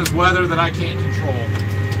biggest one is weather that I can't control.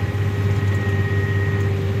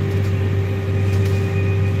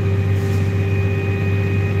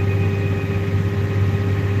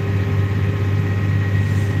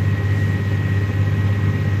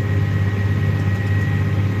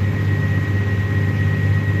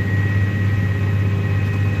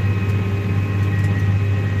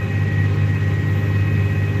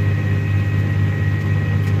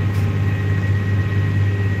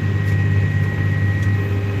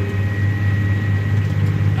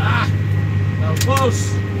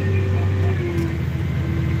 Close.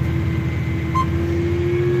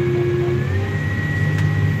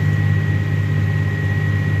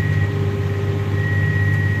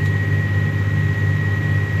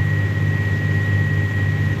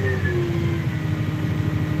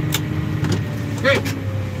 Okay.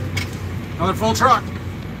 Another full truck.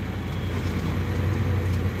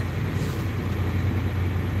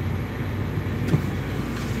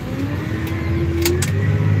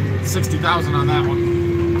 $60,000 on that one.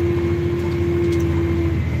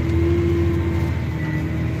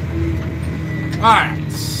 All right.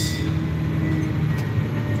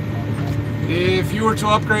 If you were to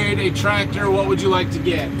upgrade a tractor, what would you like to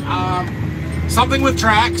get? Something with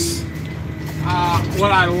tracks.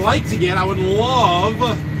 what I like to get, I would love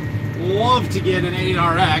to get an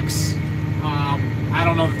 8RX. I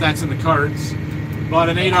don't know if that's in the cards, but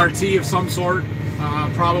an 8RT of some sort,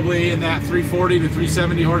 probably in that 340 to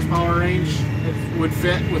 370 horsepower range. It would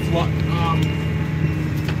fit with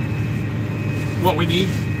what we need.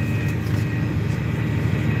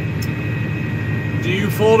 Do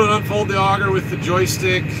you fold and unfold the auger with the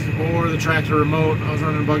joystick or the tractor remote? I was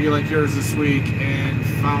running a buggy like yours this week and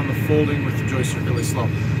found the folding with the joystick really slow.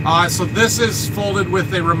 So this is folded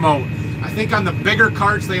with a remote. I think on the bigger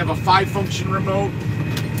carts they have a 5-function remote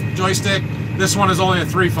joystick. This one is only a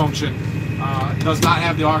 3-function. It does not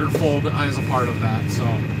have the auger fold as a part of that. So,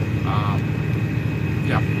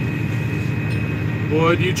 yeah.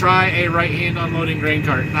 Would you try a right-hand unloading grain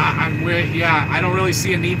cart? Yeah, I don't really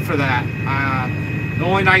see a need for that. The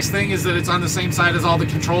only nice thing is that it's on the same side as all the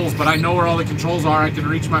controls, but I know where all the controls are. I can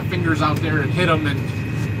reach my fingers out there and hit them, and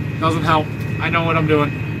it doesn't help. I know what I'm doing.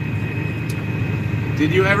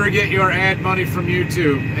 Did you ever get your ad money from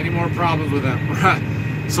YouTube? Any more problems with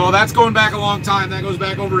them? So that's going back a long time. That goes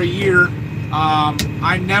back over a year.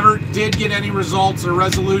 I never did get any results or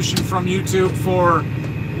resolution from YouTube for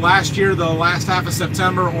last year, the last half of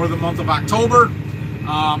September or the month of October.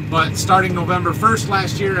 But starting November 1st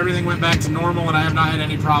last year, everything went back to normal, and I have not had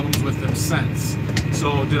any problems with them since.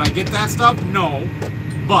 So did I get that stuff? No.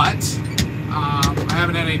 But I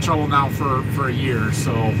haven't had any trouble now for a year.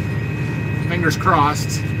 So fingers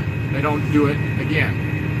crossed they don't do it again.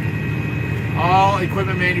 All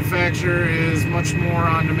equipment manufacturer is much more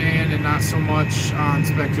on demand and not so much on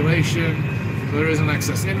speculation. So there is an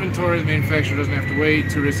excess inventory. The manufacturer doesn't have to wait.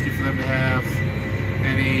 Too risky for them to have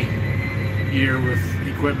any year with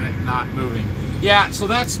equipment not moving. Yeah, so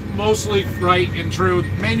that's mostly right and true.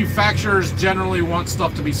 Manufacturers generally want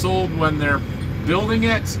stuff to be sold when they're building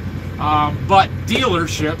it, but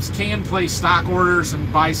dealerships can place stock orders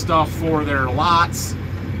and buy stuff for their lots.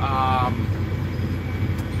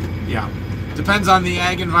 Yeah, depends on the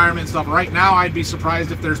ag environment stuff. Right now, I'd be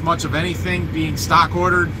surprised if there's much of anything being stock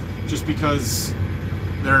ordered, just because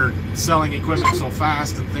they're selling equipment so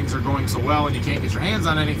fast and things are going so well and you can't get your hands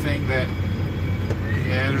on anything that,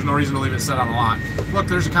 yeah, there's no reason to leave it set on a lot. Look,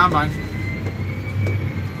 there's a combine.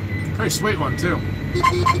 Very sweet one, too.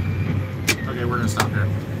 Okay, we're going to stop here.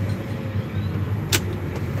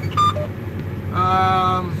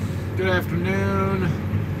 Good afternoon.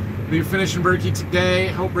 We're finishing Berkey today.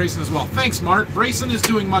 Hope Brayson is well. Thanks, Mark. Brayson is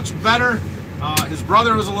doing much better. His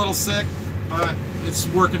brother was a little sick, but it's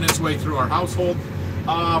working its way through our household.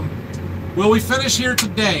 Will we finish here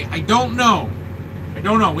today? I don't know.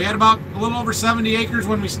 We had about a little over 70 acres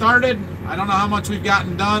when we started. I don't know how much we've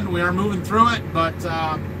gotten done. We are moving through it, but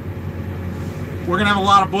we're going to have a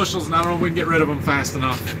lot of bushels, and I don't know if we can get rid of them fast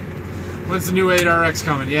enough. When's the new 8RX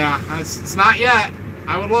coming? Yeah, it's not yet.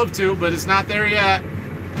 I would love to, but it's not there yet.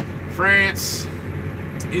 France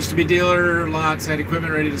used to be dealer lots, had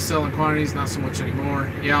equipment ready to sell in quantities, not so much anymore.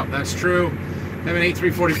 Yeah, that's true. Have an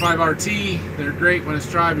 8345 RT. They're great when it's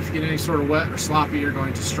dry, but if you get any sort of wet or sloppy, you're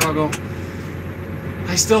going to struggle.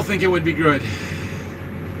 I still think it would be good.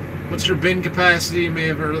 What's your bin capacity? You may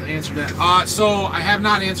have answered that. So I have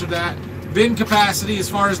not answered that. Bin capacity, as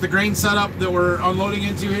far as the grain setup that we're unloading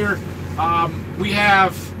into here, we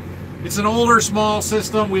have, it's an older small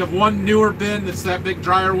system. We have one newer bin that's that big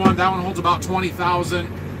dryer one. That one holds about 20,000.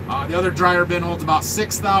 The other dryer bin holds about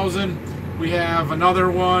 6,000. We have another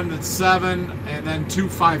one that's 7, and then 2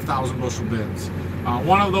 5,000 bushel bins.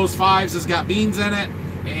 One of those 5s has got beans in it,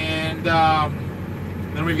 and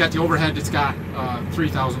then we've got the overhead that's got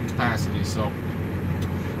 3,000 capacity. So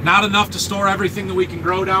not enough to store everything that we can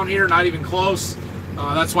grow down here, not even close.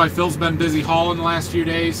 That's why Phil's been busy hauling the last few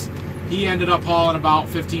days. He ended up hauling about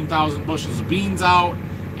 15,000 bushels of beans out,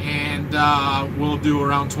 and we'll do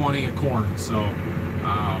around 20 of corn. So,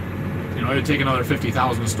 you know, it'd take another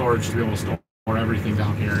 50,000 of storage to be able to store everything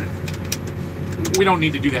down here. We don't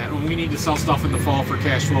need to do that. We need to sell stuff in the fall for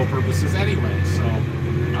cash flow purposes anyway. So,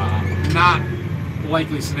 not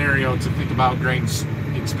likely scenario to think about grains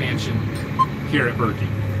expansion here at Berkey,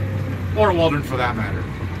 or Waldron for that matter.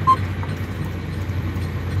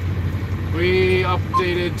 We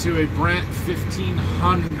updated to a Brent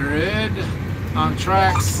 1500 on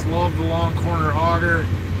tracks. Love the long corner auger.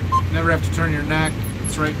 Never have to turn your neck.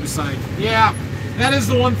 It's right beside. Yeah, that is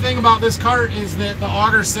the one thing about this cart, is that the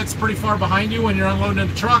auger sits pretty far behind you when you're unloading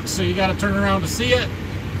the truck, so you got to turn around to see it.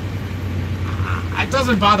 It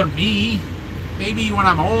doesn't bother me. Maybe when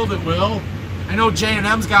I'm old it will. I know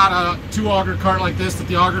J&M's got a 2-auger cart like this that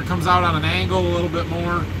the auger comes out on an angle a little bit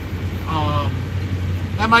more.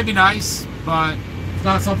 That might be nice, but it's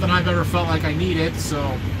not something I've ever felt like I needed, so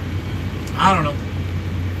I don't know.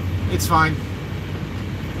 It's fine.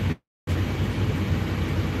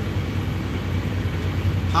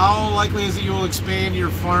 How likely is it you will expand your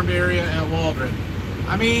farm area at Waldron?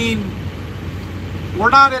 I mean, we're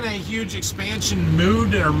not in a huge expansion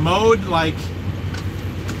mood or mode. Like,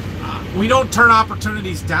 we don't turn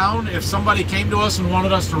opportunities down. If somebody came to us and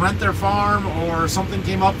wanted us to rent their farm, or something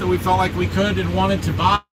came up that we felt like we could and wanted to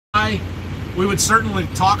buy, we would certainly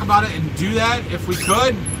talk about it and do that if we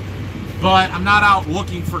could. But I'm not out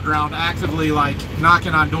looking for ground, actively like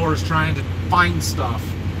knocking on doors trying to find stuff.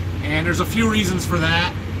 And there's a few reasons for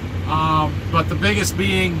that. But the biggest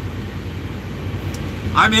being,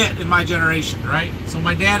 I'm it in my generation, right? So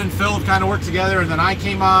my dad and Phil have kind of worked together, and then I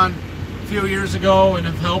came on a few years ago and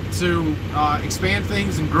have helped to expand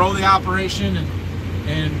things and grow the operation,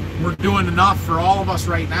 and we're doing enough for all of us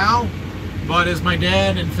right now. But as my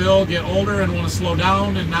dad and Phil get older and want to slow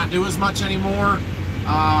down and not do as much anymore,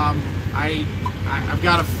 I've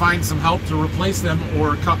got to find some help to replace them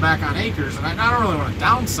or cut back on acres. And I don't really want to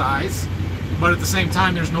downsize, but at the same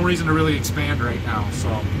time, there's no reason to really expand right now. So,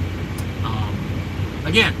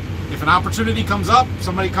 again, if an opportunity comes up,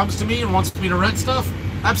 somebody comes to me and wants me to rent stuff,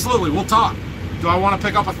 absolutely, we'll talk. Do I want to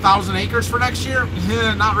pick up 1,000 acres for next year?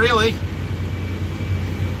 Not really.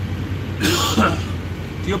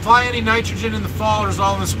 Do you apply any nitrogen in the fall, or is it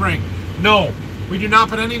all in the spring? No, we do not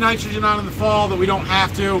put any nitrogen on in the fall that we don't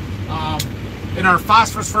have to. In our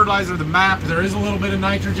phosphorus fertilizer, the MAP, there is a little bit of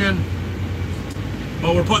nitrogen,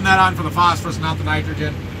 but we're putting that on for the phosphorus, not the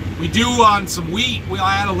nitrogen. We do on some wheat, we'll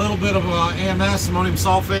add a little bit of AMS, ammonium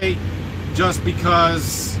sulfate, just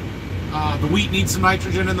because the wheat needs some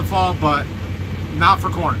nitrogen in the fall, but not for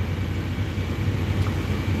corn.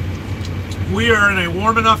 We are in a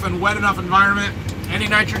warm enough and wet enough environment. Any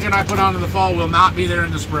nitrogen I put on in the fall will not be there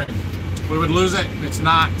in the spring. We would lose it. It's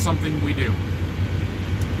not something we do.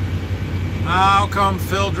 How come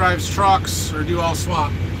Phil drives trucks, or do you all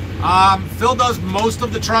swap? Phil does most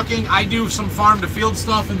of the trucking. I do some farm to field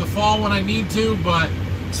stuff in the fall when I need to, but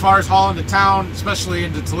as far as hauling to town, especially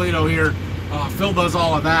into Toledo here, Phil does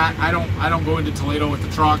all of that. I don't go into Toledo with the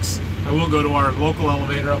trucks. I will go to our local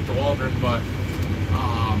elevator up to Waldron, but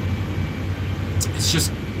it's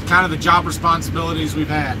just kind of the job responsibilities we've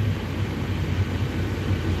had.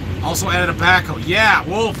 Also added a backhoe. Yeah,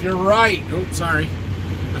 Wolf, you're right. Oops, sorry.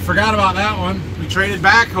 I forgot about that one. We traded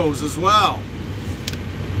backhoes as well.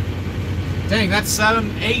 Dang, that's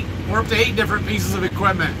 7, 8. We're up to 8 different pieces of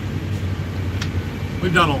equipment.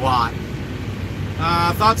 We've done a lot.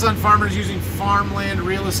 Thoughts on farmers using farmland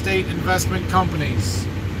real estate investment companies?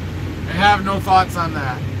 I have no thoughts on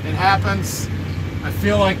that. It happens. I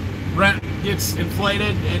feel like rent gets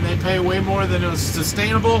inflated and they pay way more than is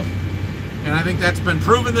sustainable. And I think that's been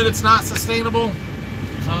proven that it's not sustainable.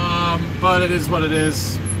 But it is what it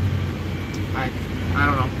is. I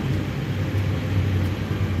don't know.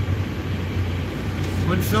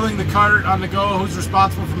 When filling the cart on the go, who's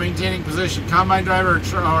responsible for maintaining position? Combine driver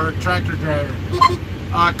or tractor driver?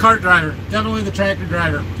 Cart driver. Definitely the tractor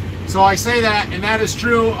driver. So I say that, and that is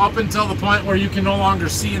true up until the point where you can no longer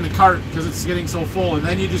see in the cart because it's getting so full, and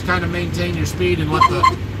then you just kind of maintain your speed and let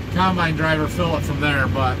the combine driver fill it from there.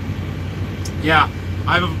 But yeah,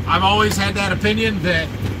 I've always had that opinion that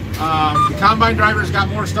the combine driver's got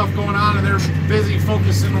more stuff going on, and they're busy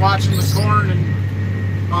focusing, watching the corn and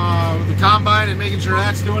the combine and making sure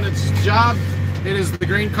that's doing its job. It is the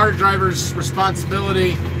grain cart driver's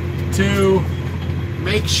responsibility to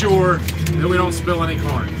make sure that we don't spill any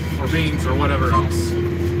corn or beans or whatever else.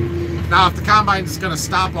 Now, if the combine is going to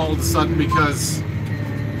stop all of a sudden because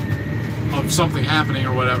of something happening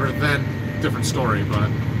or whatever, then different story. But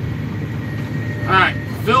all right,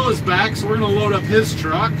 Phil is back, so we're going to load up his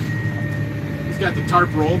truck. He's got the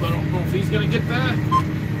tarp rolled. I don't know if he's going to get that.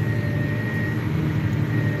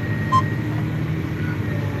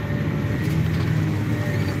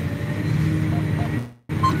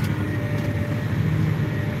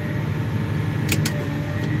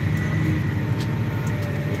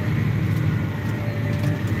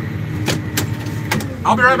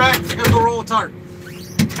 I'll be right back. I gotta go roll a tarp.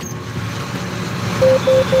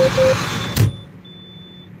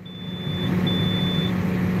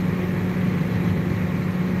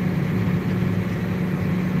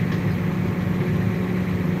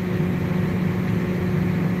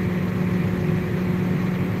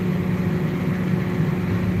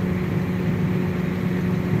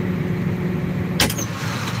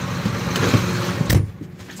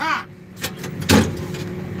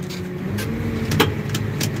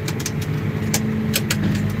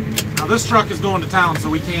 This truck is going to town, so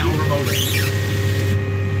we can't overload it.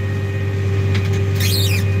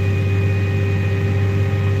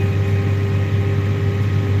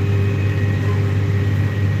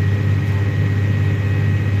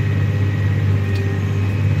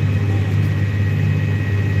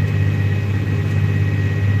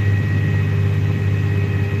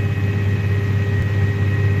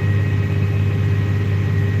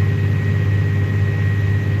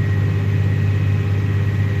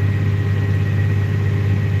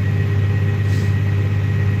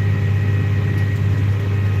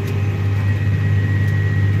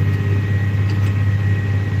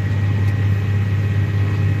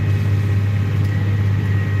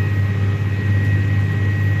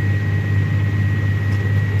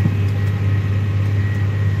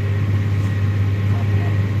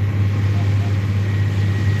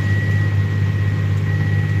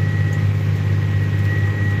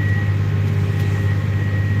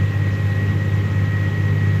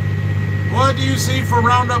 see for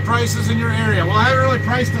Roundup prices in your area? Well, I haven't really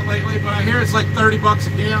priced it lately, but I hear it's like 30 bucks a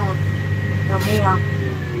gallon or more.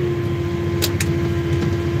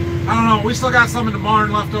 I don't know. We still got some in the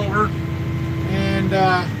barn left over, and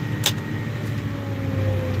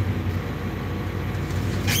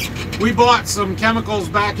we bought some chemicals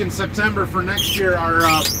back in September for next year.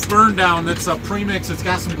 Our burn down. That's a premix. It's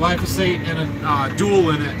got some glyphosate and a dual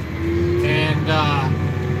in it, and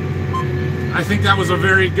I think that was a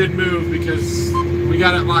very good move because we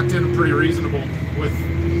got it locked in pretty reasonable. With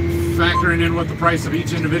factoring in what the price of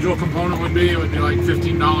each individual component would be, it would be like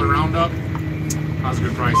 $15 Roundup. That was a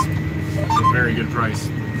good price. A very good price.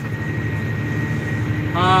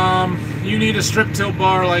 You need a strip till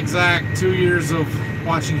bar like Zach. 2 years of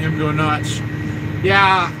watching him go nuts.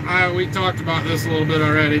 Yeah, we talked about this a little bit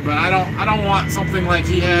already, but I don't want something like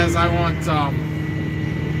he has. I want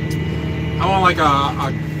like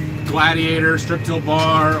a Gladiator strip till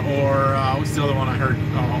bar, or what's the other one I heard?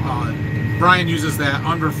 Brian uses that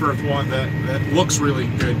Underfirth one that looks really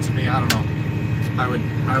good to me. I don't know.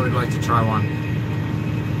 I would like to try one.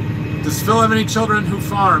 Does Phil have any children who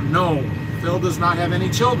farm? No, Phil does not have any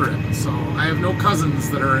children, so I have no cousins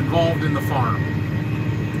that are involved in the farm.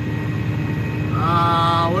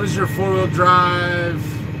 What is your four-wheel drive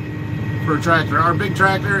for a tractor? Our big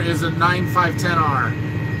tractor is a 9510R.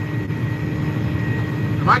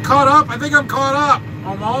 Am I caught up? I think I'm caught up,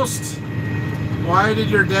 almost. Why did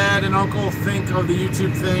your dad and uncle think of the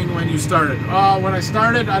YouTube thing when you started? When I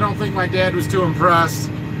started, I don't think my dad was too impressed,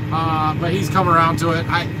 but he's come around to it.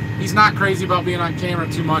 He's not crazy about being on camera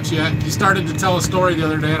too much yet. He started to tell a story the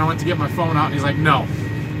other day, and I went to get my phone out, and he's like, no.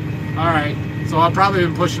 All right, so I've probably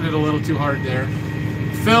been pushing it a little too hard there.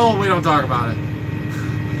 Phil, we don't talk about it.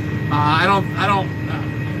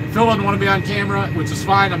 Phil doesn't want to be on camera, which is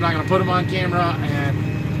fine. I'm not going to put him on camera, and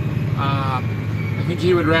I think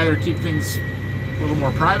he would rather keep things a little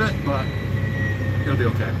more private, but he'll be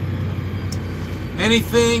okay.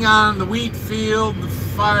 Anything on the wheat field, the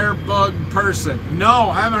firebug person?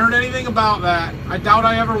 No, I haven't heard anything about that. I doubt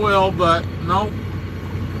I ever will, but no.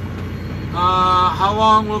 How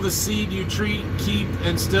long will the seed you keep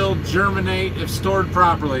and still germinate if stored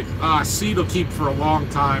properly? Seed will keep for a long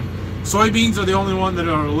time. Soybeans are the only one that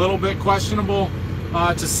are a little bit questionable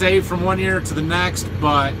to save from one year to the next,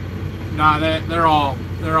 but nah, they're all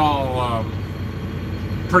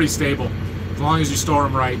pretty stable. As long as you store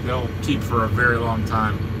them right, they'll keep for a very long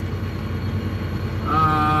time.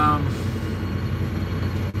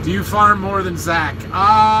 Do you farm more than Zach?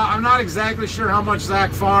 I'm not exactly sure how much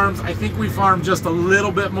Zach farms. I think we farm just a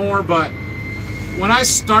little bit more, but when I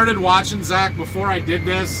started watching Zach before I did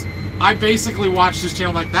this, I basically watched his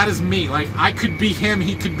channel like, that is me. Like, I could be him,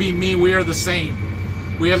 he could be me. We are the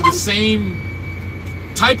same. We have the same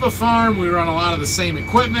type of farm. We run a lot of the same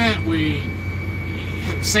equipment.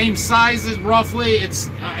 Same sizes roughly. It's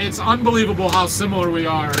unbelievable how similar we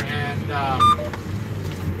are, and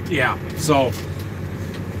yeah, so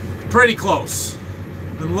pretty close.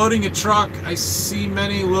 When loading a truck, I see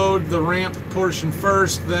many load the ramp portion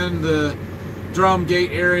first, then the drum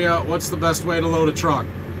gate area. What's the best way to load a truck?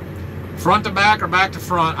 Front to back or back to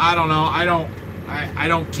front? I don't know. I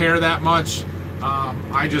don't care that much.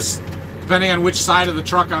 I just, depending on which side of the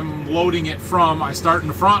truck I'm loading it from, I start in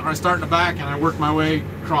the front or I start in the back, and I work my way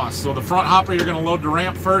across. So the front hopper, you're going to load the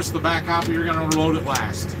ramp first. The back hopper, you're going to load it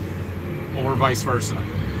last, or vice versa.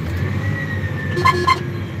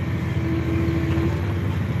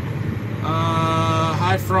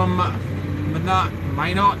 Hi from Minot,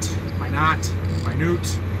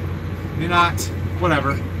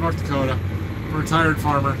 whatever, North Dakota. I'm a retired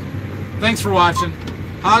farmer. Thanks for watching.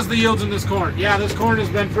 How's the yields in this corn? Yeah, this corn has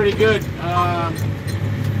been pretty good.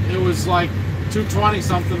 It was like 220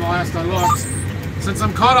 something the last I looked. Since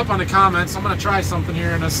I'm caught up on the comments, I'm going to try something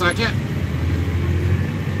here in a second.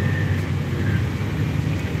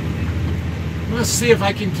 Let's see if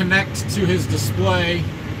I can connect to his display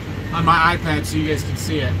on my iPad so you guys can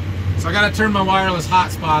see it. So I got to turn my wireless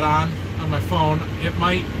hotspot on my phone. It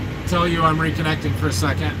might tell you I'm reconnecting for a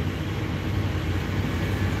second,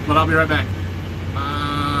 but I'll be right back.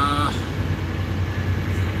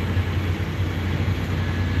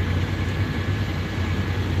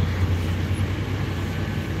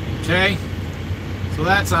 Okay, so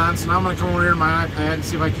that's on. So now I'm going to come over here to my iPad and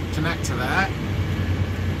see if I can connect to that.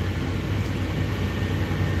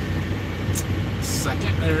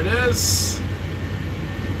 Second, there it is.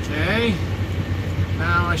 Okay,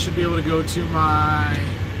 now I should be able to go to my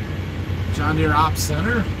John Deere Ops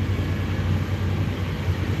Center.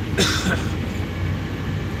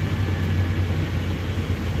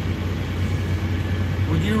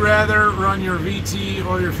 Would you you rather run your VT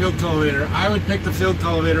or your field cultivator? I would pick the field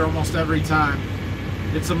cultivator almost every time.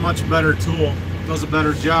 It's a much better tool. Does a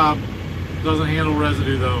better job. Doesn't handle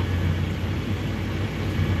residue though.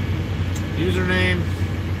 Username.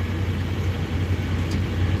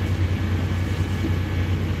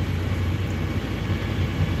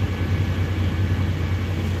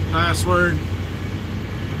 Password.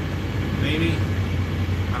 Maybe.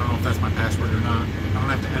 I don't know if that's my password or not. I don't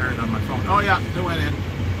have to enter it on my phone. Oh yeah, it went in.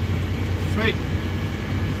 Sweet.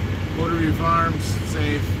 Go to your farms.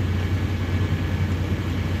 Save.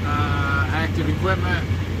 Active equipment.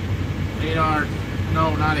 8R.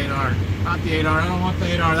 No, not 8R. Not the 8R. I don't want the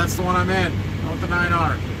 8R. That's the one I'm in. I want the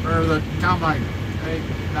 9R. Or the combine. 8,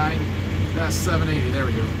 9. That's 780. There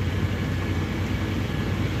we go.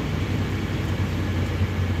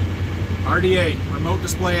 RDA. Remote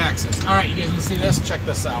display access. Alright, you guys want to see this? Check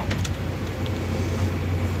this out.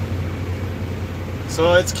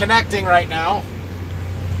 So it's connecting right now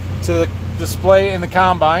to the display in the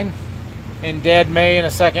combine. And Dad may in a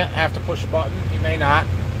second have to push a button. He may not.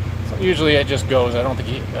 So usually it just goes. I don't think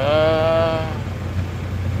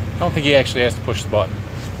he actually has to push the button.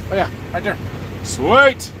 Oh yeah, right there.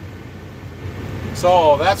 Sweet.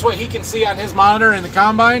 So that's what he can see on his monitor in the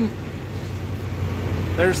combine.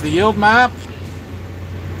 There's the yield map.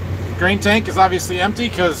 Grain tank is obviously empty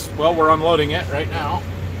because, well, we're unloading it right now.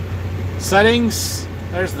 Settings.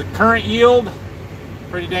 There's the current yield.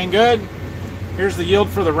 Pretty dang good. Here's the yield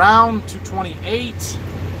for the round, 228.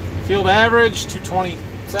 Field average,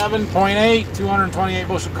 227.8, 228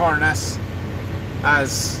 bushel corn. That's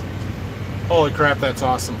holy crap, that's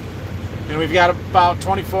awesome. And we've got about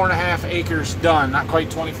 24.5 acres done, not quite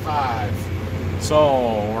 25.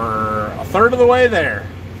 So we're a third of the way there.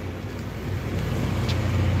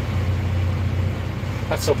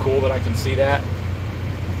 That's so cool that I can see that.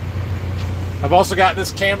 I've also got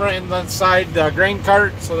this camera inside the grain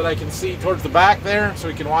cart so that I can see towards the back there so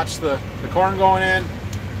we can watch the corn going in.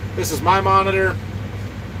 This is my monitor.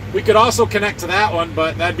 We could also connect to that one,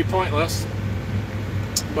 but that'd be pointless.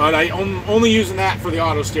 But I'm only using that for the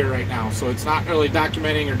auto steer right now, so it's not really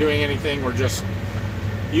documenting or doing anything. We're just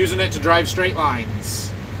using it to drive straight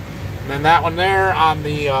lines. And then that one there on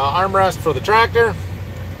the armrest for the tractor.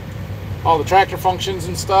 All the tractor functions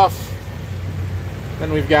and stuff.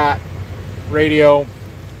 Then we've got radio.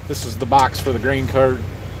 This is the box for the grain cart.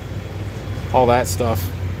 All that stuff.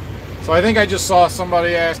 So I think I just saw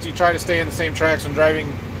somebody ask, do you try to stay in the same tracks when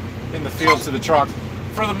driving in the field to the truck?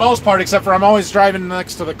 For the most part, except for I'm always driving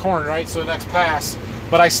next to the corn, right? So the next pass.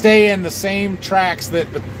 But I stay in the same tracks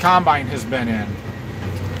that the combine has been in.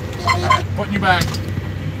 Alright, putting you back.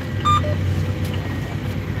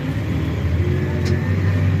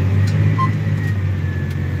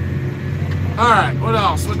 Alright, what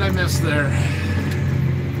else? What did I miss there?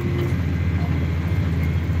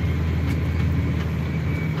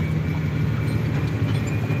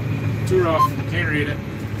 Too rough. Can't read it.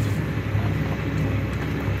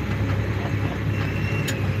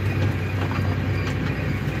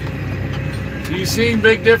 Are you seeing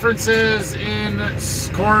big differences in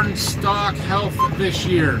corn stalk health this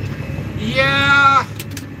year? Yeah.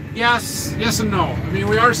 Yes. Yes and no. I mean,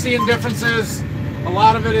 we are seeing differences. A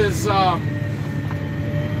lot of it is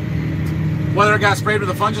whether it got sprayed with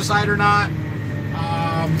a fungicide or not.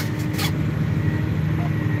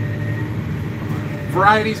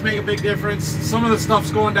 Varieties make a big difference. Some of the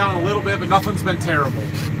stuff's going down a little bit, but nothing's been terrible.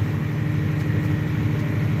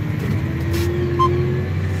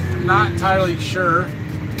 Not entirely sure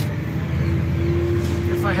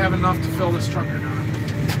if I have enough to fill this truck or not.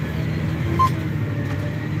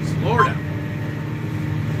 Slow her down.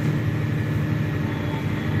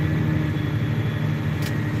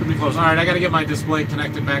 Should be close. Alright, I gotta get my display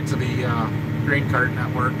connected back to the grain cart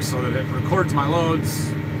network so that it records my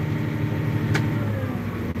loads.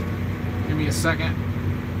 Give me a second.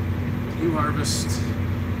 You harvest.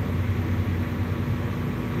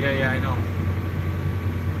 Yeah, I know.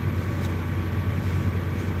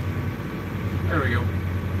 There we go.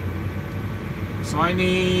 So I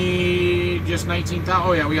need just 19,000.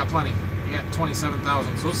 Oh yeah, we got plenty. We got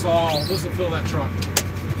 27,000. So this will fill that truck.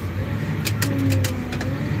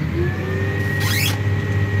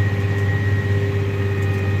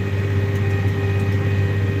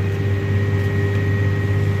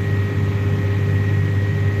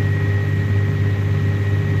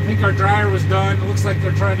 I think our dryer was done. It looks like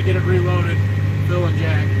they're trying to get it reloaded. Phil and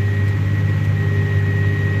Jack.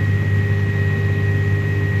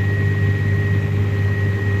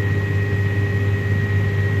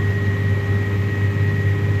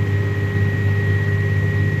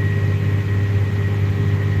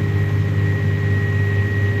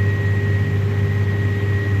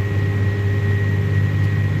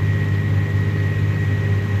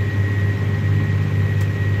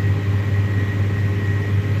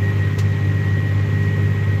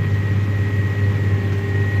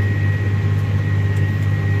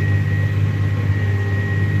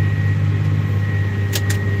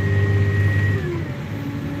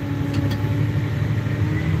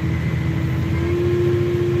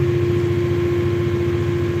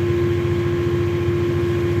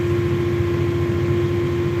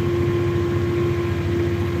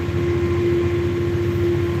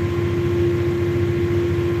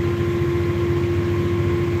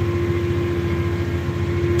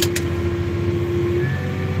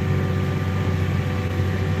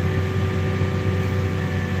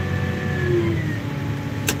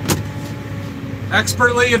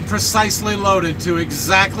 Expertly and precisely loaded to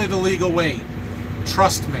exactly the legal weight.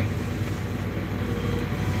 Trust me.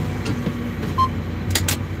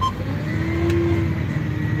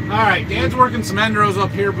 Alright, Dan's working some end rows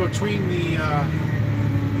up here between the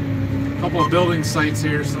couple of building sites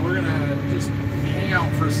here, so we're gonna just hang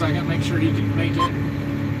out for a second, make sure he can make it.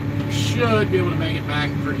 He should be able to make it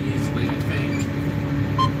back pretty easily, I think.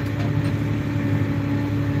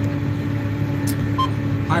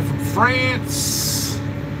 Hi from France.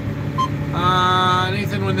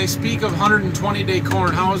 Nathan, when they speak of 120-day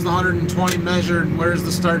corn, how is the 120 measured? Where's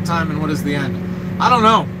the start time and what is the end? I don't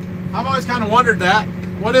know. I've always kind of wondered that.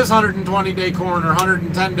 What does 120-day corn or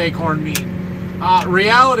 110-day corn mean?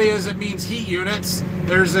 Reality is it means heat units.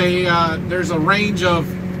 There's a range of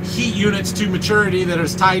heat units to maturity that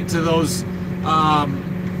is tied to those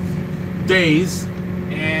days,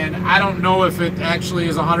 and I don't know if it actually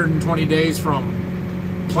is 120 days from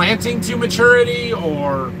planting to maturity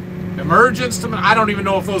or emergence to. I don't even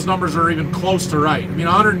know if those numbers are even close to right. I mean,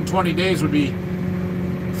 120 days would be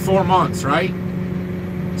 4 months, right?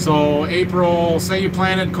 So April, say you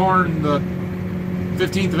planted corn the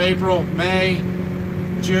 15th of April, May,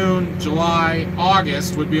 June, July,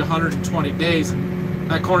 August would be 120 days, and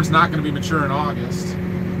that corn's not going to be mature in August.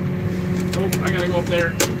 Oh, I gotta go up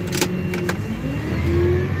there.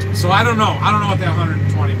 So I don't know. I don't know what that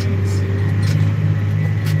 120 means.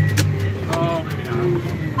 Oh, maybe not.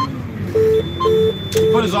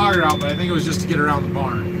 He put his auger out, but I think it was just to get around the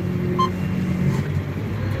barn.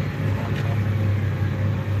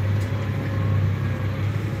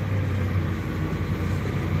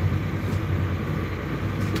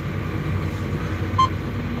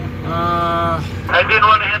 I didn't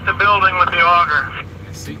want to hit the building with the auger.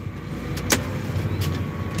 I see.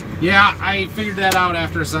 Yeah, I figured that out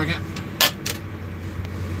after a second.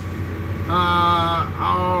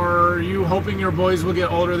 Are you hoping your boys will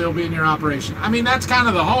get older, they'll be in your operation? I mean, that's kind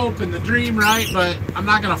of the hope and the dream, right? But I'm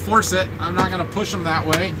not going to force it. I'm not going to push them that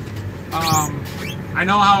way. I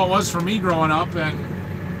know how it was for me growing up,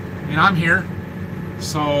 and I'm here.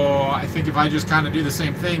 So I think if I just kind of do the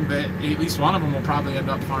same thing, that at least one of them will probably end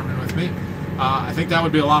up farming with me. I think that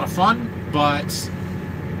would be a lot of fun, but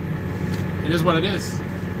it is what it is.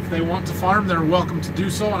 If they want to farm, they're welcome to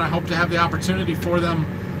do so, and I hope to have the opportunity for them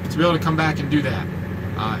to be able to come back and do that.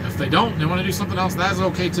 If they don't, they want to do something else, that's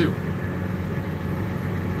okay too.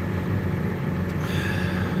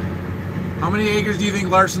 How many acres do you think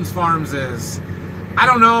Larson's Farms is? I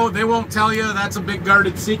don't know. They won't tell you. That's a big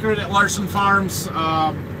guarded secret at Larson Farms.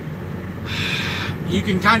 You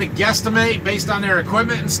can kind of guesstimate based on their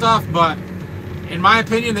equipment and stuff, but in my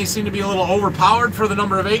opinion, they seem to be a little overpowered for the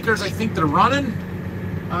number of acres I think they're running.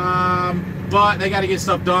 But they got to get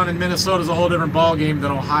stuff done, and Minnesota's a whole different ballgame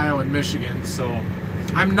than Ohio and Michigan, so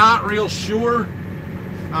I'm not real sure.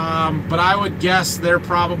 But I would guess they're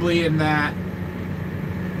probably in that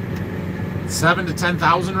 7,000 to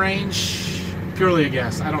 10,000 range. Purely a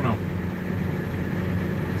guess. I don't know.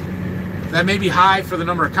 That may be high for the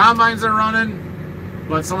number of combines they're running,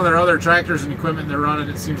 but some of their other tractors and equipment they're running,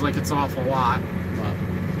 it seems like it's an awful lot. But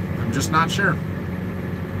I'm just not sure.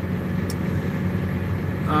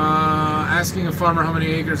 Asking a farmer how many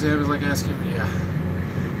acres they have is like asking, yeah,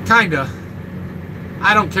 kinda.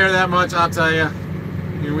 I don't care that much, I'll tell you.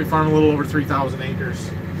 We farm a little over 3,000 acres.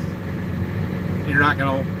 You're not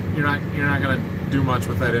gonna do much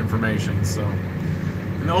with that information. So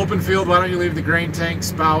in the open field, why don't you leave the grain tank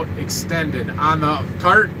spout extended on the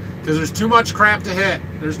cart? Because there's too much crap to hit.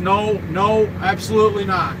 There's no, absolutely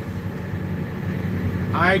not.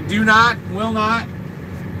 I do not, will not.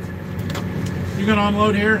 You gonna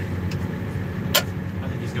unload here? I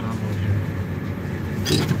think he's gonna unload here.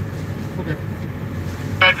 Okay.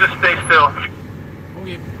 Yeah, just stay still.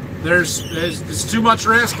 Okay. There's too much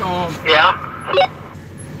risk. Yeah.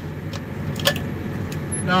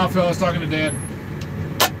 No, Phil, I was talking to Dad.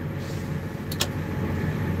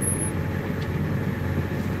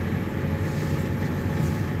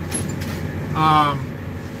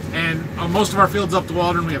 And most of our fields up to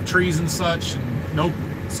Waldron, we have trees and such, and nope.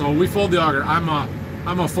 So we fold the auger. I'm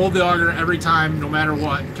a fold the auger every time, no matter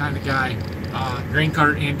what kind of guy. Grain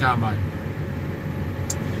cart and combine.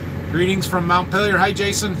 Greetings from Mount Pillier. Hi,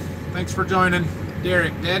 Jason. Thanks for joining.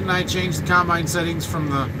 Derek, Dad and I changed the combine settings from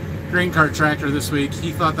the grain cart tractor this week.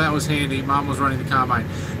 He thought that was handy. Mom was running the combine.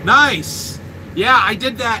 Nice. Yeah, I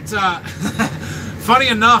did that. Funny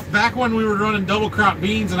enough, back when we were running double crop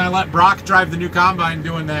beans and I let Brock drive the new combine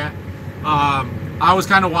doing that, I was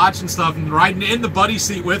kind of watching stuff and riding in the buddy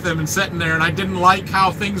seat with him and sitting there, and I didn't like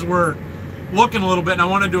how things were looking a little bit and I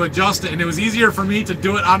wanted to adjust it, and it was easier for me to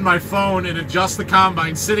do it on my phone and adjust the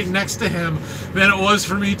combine sitting next to him than it was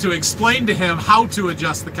for me to explain to him how to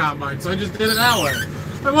adjust the combine. So I just did it that way.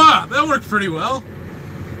 Like, wow, that worked pretty well.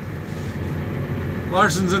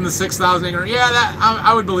 Larson's in the 6,000 acre. Yeah, that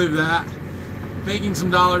I would believe that. Making some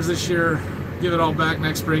dollars this year, give it all back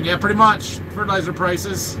next spring. Yeah, pretty much. Fertilizer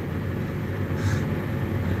prices.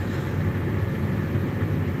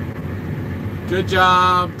 Good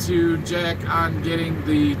job to Jack on getting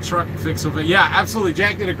the truck fixed. Yeah, absolutely.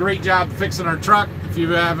 Jack did a great job fixing our truck. If you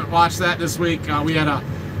haven't watched that this week, we had a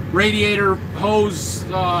radiator hose.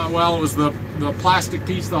 Well, it was the plastic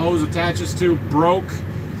piece the hose attaches to broke,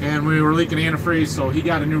 and we were leaking antifreeze, so he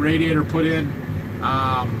got a new radiator put in.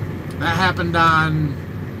 That happened on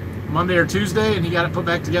Monday or Tuesday, and he got it put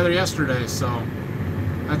back together yesterday, so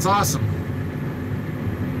that's awesome.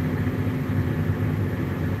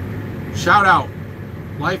 Shout out.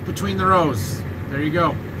 Life between the rows. There you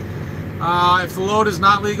go. If the load is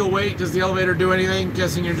not legal weight, does the elevator do anything?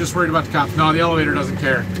 Guessing you're just worried about the cops. No, the elevator doesn't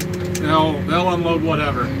care. They'll unload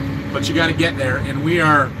whatever. But you got to get there. And we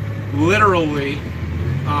are literally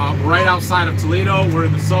right outside of Toledo. We're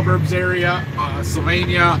in the suburbs area.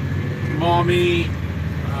 Sylvania, Maumee,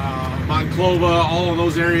 Monclova, all of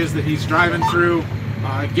those areas that he's driving through.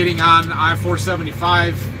 Getting on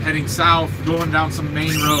I-475, heading south, going down some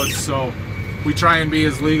main roads. So we try and be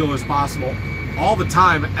as legal as possible. All the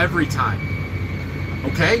time, every time.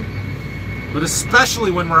 Okay? But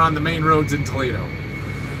especially when we're on the main roads in Toledo.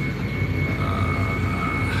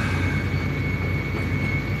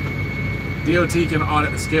 DOT can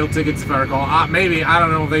audit the scale tickets if I recall. Maybe. I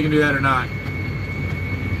don't know if they can do that or not.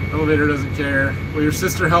 Elevator doesn't care. Will your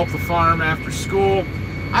sister help the farm after school?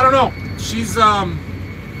 I don't know. She's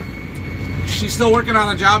still working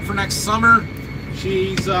on a job for next summer.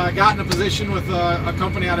 She's gotten a position with a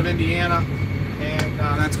company out of Indiana, and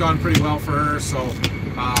that's gone pretty well for her. So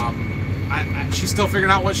she's still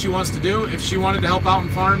figuring out what she wants to do. If she wanted to help out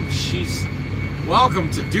and farm, she's welcome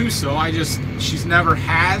to do so. She's never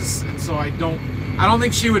has, and so I don't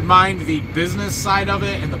think she would mind the business side of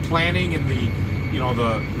it and the planning and the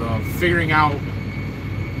figuring out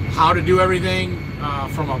how to do everything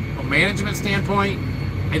from a management standpoint.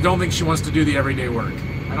 I don't think she wants to do the everyday work.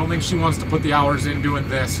 I don't think she wants to put the hours in doing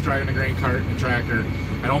this, driving a grain cart and a tractor.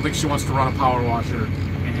 I don't think she wants to run a power washer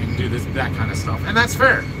and do that kind of stuff. And that's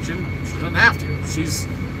fair. She doesn't have to. She's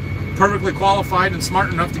perfectly qualified and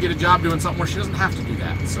smart enough to get a job doing something where she doesn't have to do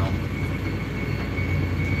that. So,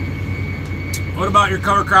 what about your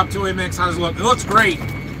cover crop two-way mix? How does it look? It looks great.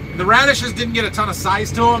 The radishes didn't get a ton of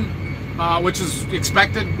size to them, which is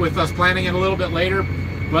expected with us planting it a little bit later.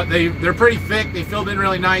 But they're pretty thick. They filled in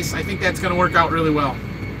really nice. I think that's going to work out really well.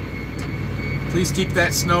 Please keep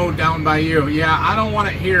that snow down by you. Yeah, I don't want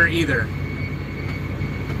it here either.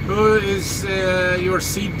 Who is your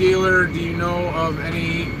seed dealer? Do you know of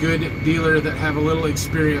any good dealer that have a little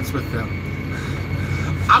experience with them?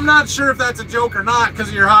 I'm not sure if that's a joke or not because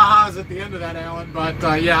of your ha-has at the end of that, Alan.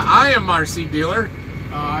 But yeah, I am our seed dealer.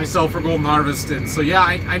 I sell for Golden Harvest. And so yeah,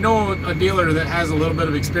 I know a dealer that has a little bit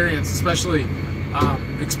of experience, especially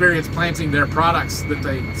experience planting their products that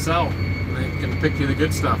they sell. They can pick you the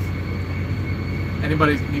good stuff.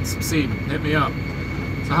 Anybody needs some seed, hit me up.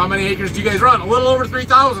 So how many acres do you guys run? A little over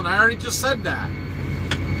 3,000. I already just said that.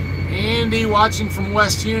 Andy watching from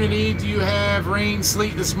West Unity. Do you have rain,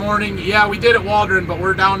 sleet this morning? Yeah, we did at Waldron, but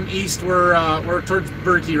we're down east. We're towards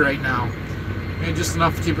Berkey right now. And just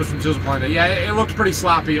enough to keep us from Chisel Planet. Yeah, it looked pretty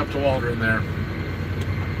sloppy up to Waldron there.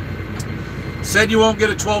 Said you won't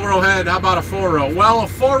get a 12-row head. How about a 4-row? Well, a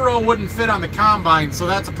 4-row wouldn't fit on the combine, so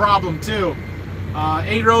that's a problem too.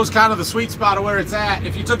 8-row is kind of the sweet spot of where it's at.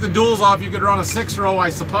 If you took the duals off, you could run a 6-row, I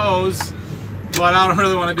suppose, but I don't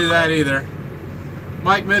really want to do that either.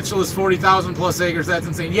 Mike Mitchell is 40,000 plus acres. That's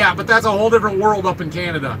insane. Yeah, but that's a whole different world up in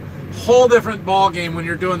Canada. Whole different ball game when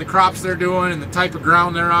you're doing the crops they're doing and the type of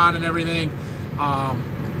ground they're on and everything.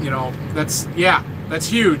 That's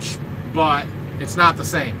huge, but it's not the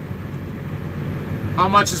same. How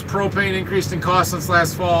much has propane increased in cost since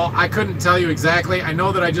last fall? I couldn't tell you exactly. I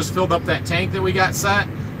know that I just filled up that tank that we got set,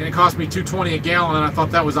 and it cost me $2.20 a gallon, and I thought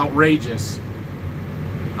that was outrageous.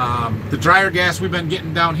 The dryer gas we've been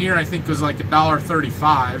getting down here, I think, was like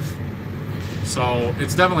 $1.35. So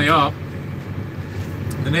it's definitely up.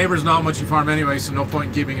 The neighbors know how much you farm anyway, so no point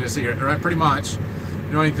in keeping it a secret, right? Pretty much.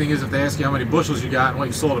 The only thing is if they ask you how many bushels you got and what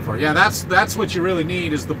you sold it for. Yeah, that's what you really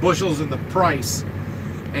need is the bushels and the price.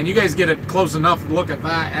 And you guys get it close enough to look at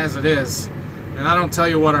that as it is. And I don't tell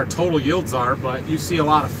you what our total yields are, but you see a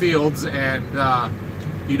lot of fields and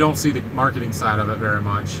you don't see the marketing side of it very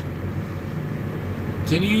much.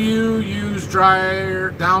 Can you use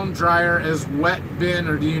down dryer as wet bin,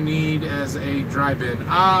 or do you need as a dry bin?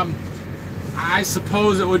 I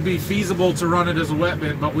suppose it would be feasible to run it as a wet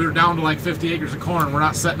bin, but we're down to like 50 acres of corn. We're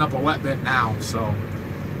not setting up a wet bin now, so.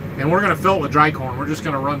 And we're going to fill it with dry corn. We're just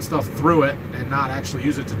going to run stuff through it and not actually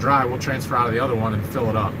use it to dry. We'll transfer out of the other one and fill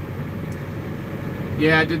it up.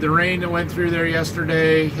 Yeah, did the rain that went through there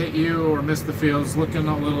yesterday hit you or miss the fields? Looking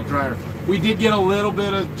a little drier. We did get a little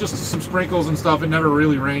bit of just some sprinkles and stuff. It never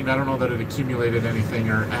really rained. I don't know that it accumulated anything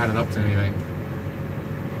or added up to anything.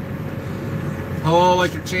 Hello,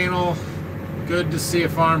 like your channel. Good to see a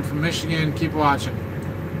farm from Michigan. Keep watching.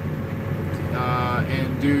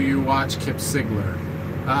 And do you watch Kip Sigler?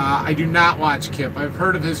 I do not watch Kip. I've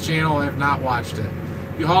heard of his channel. I have not watched it.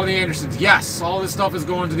 You haul the Andersons. Yes, all this stuff is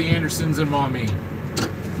going to the Andersons and Maumee.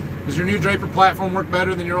 Does your new Draper platform work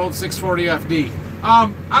better than your old 640 FD?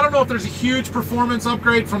 I don't know if there's a huge performance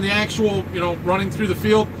upgrade from the actual, running through the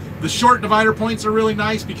field. The short divider points are really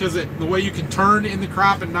nice because the way you can turn in the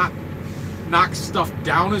crop and not knock stuff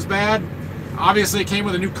down as bad. Obviously, it came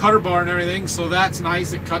with a new cutter bar and everything, so that's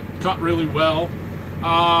nice. It cut really well.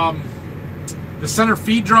 The center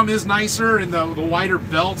feed drum is nicer, and the wider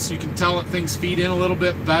belts, you can tell that things feed in a little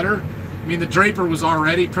bit better. I mean, the Draper was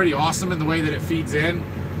already pretty awesome in the way that it feeds in.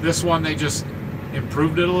 This one, they just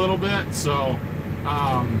improved it a little bit. So,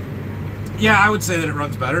 yeah, I would say that it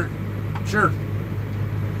runs better. Sure.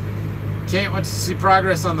 Can't wait to see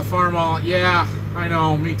progress on the farm all. Yeah, I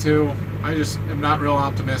know, me too. I just am not real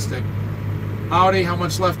optimistic. Howdy, how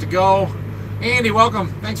much left to go? Andy, welcome.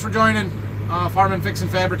 Thanks for joining. Farming, Fixing,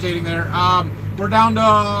 Fabricating there. We're down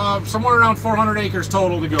to somewhere around 400 acres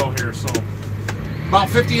total to go here. So about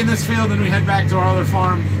 50 in this field, then we head back to our other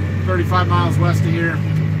farm 35 miles west of here.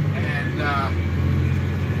 And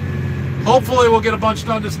hopefully we'll get a bunch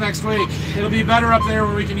done this next week. It'll be better up there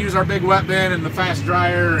where we can use our big wet bin and the fast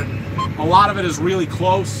dryer. And a lot of it is really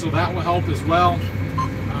close, so that will help as well.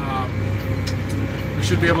 We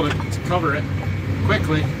should be able to cover it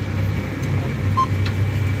quickly.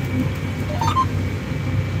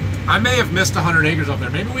 I may have missed 100 acres up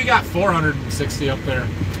there. Maybe we got 460 up there.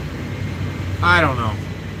 I don't know.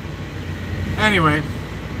 Anyway.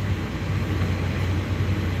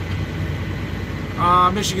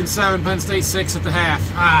 Michigan 7, Penn State 6 at the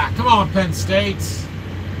half. Come on, Penn State.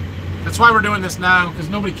 That's why we're doing this now, because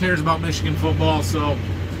nobody cares about Michigan football, so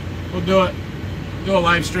we'll do it. Do a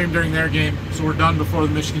live stream during their game, so we're done before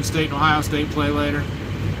the Michigan State and Ohio State play later.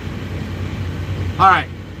 All right.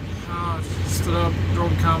 Stood up,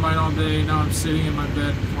 drove the combine all day. Now I'm sitting in my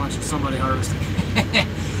bed watching somebody harvesting.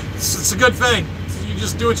 It's a good thing. You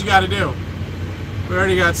just do what you got to do. We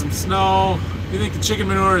already got some snow. You think the chicken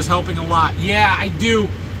manure is helping a lot? Yeah, I do.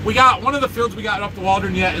 We got one of the fields we got up to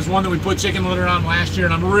Waldron yet is one that we put chicken litter on last year,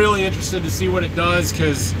 and I'm really interested to see what it does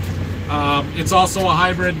because it's also a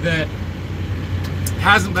hybrid that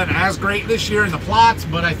hasn't been as great this year in the plots,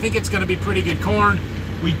 but I think it's going to be pretty good corn.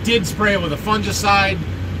 We did spray it with a fungicide,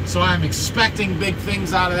 so I'm expecting big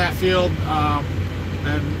things out of that field,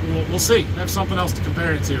 and we'll see. I have something else to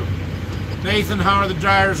compare it to. Nathan, how are the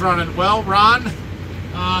dryers running? Well, Ron,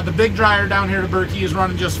 the big dryer down here to Berkey is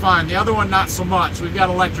running just fine. The other one, not so much. We've got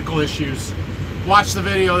electrical issues. Watch the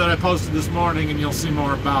video that I posted this morning, and you'll see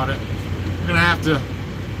more about it. We're gonna have to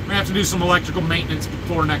do some electrical maintenance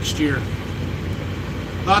before next year.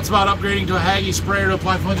 Thoughts about upgrading to a Haggy sprayer to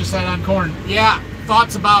apply fungicide on corn? Yeah,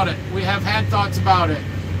 thoughts about it. We have had thoughts about it.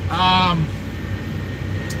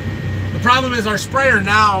 The problem is our sprayer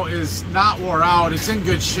now is not wore out. It's in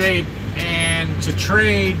good shape, and to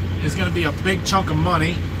trade is going to be a big chunk of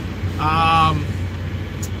money. I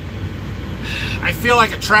feel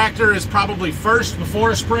like a tractor is probably first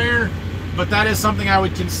before a sprayer, but that is something I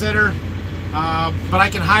would consider. But I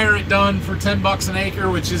can hire it done for 10 bucks an acre,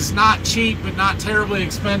 which is not cheap, but not terribly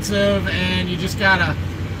expensive, and you just gotta,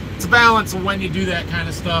 it's a balance of when you do that kind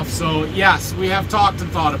of stuff. So yes, we have talked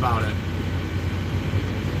and thought about it.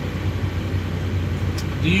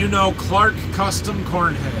 Do you know Clark Custom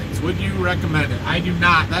Corn Heads? Would you recommend it? I do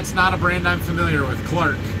not. That's not a brand I'm familiar with,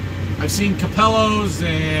 Clark. I've seen Capellos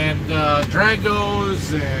and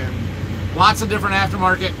Dragos and lots of different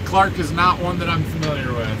aftermarket. Clark is not one that I'm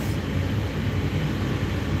familiar with.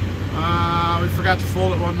 We forgot to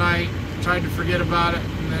fold it one night, tried to forget about it,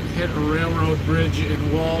 and then hit a railroad bridge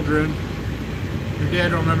in Waldron. Your dad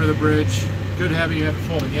don't remember the bridge. Good having you have it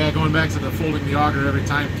folding. Yeah, going back to the folding the auger every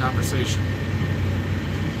time conversation.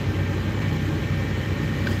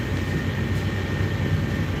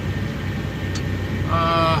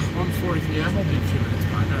 $140. Yeah, I'm only a few minutes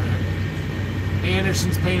behind. All right.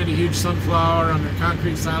 Anderson's painted a huge sunflower on their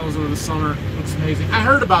concrete silos over the summer. Looks amazing. I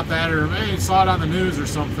heard about that, or maybe saw it on the news or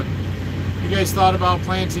something. You guys thought about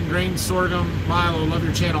planting grain sorghum? Milo, love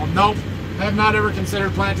your channel. Nope, I have not ever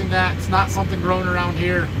considered planting that. It's not something grown around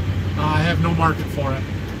here. I have no market for it.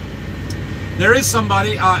 There is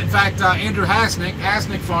somebody, in fact, Andrew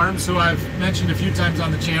Hasnick Farms, who I've mentioned a few times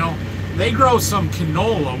on the channel. They grow some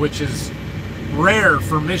canola, which is rare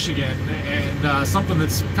for Michigan, and something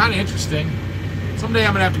that's kind of interesting. Someday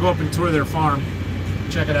I'm gonna have to go up and tour their farm,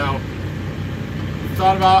 check it out.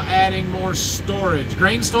 Thought about adding more storage.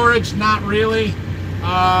 Grain storage, not really.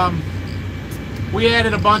 We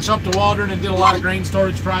added a bunch up to Waldron and did a lot of grain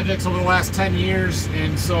storage projects over the last 10 years,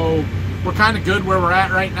 and so we're kind of good where we're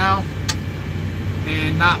at right now,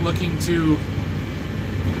 and not looking to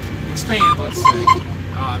expand, let's say,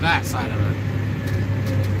 that side of it.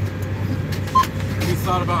 Have you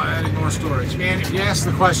thought about adding more storage? Man, if you ask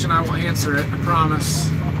the question, I will answer it, I promise.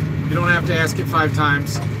 You don't have to ask it 5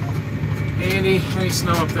 times. Andy, any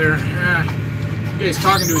snow up there? You guys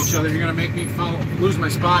talking to each other, you're gonna make me lose my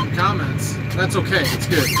spot in comments. That's okay, it's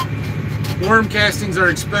good. Worm castings are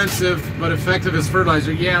expensive, but effective as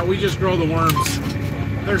fertilizer. Yeah, we just grow the worms.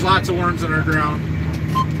 There's lots of worms in our ground.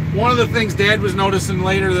 One of the things Dad was noticing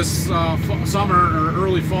later this summer or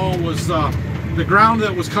early fall was the ground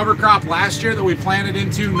that was cover crop last year that we planted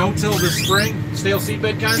into no-till this spring, stale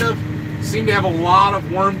seedbed kind of, seemed to have a lot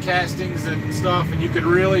of worm castings and stuff, and you could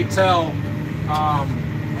really tell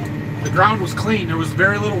the ground was clean. There was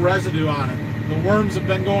very little residue on it. The worms have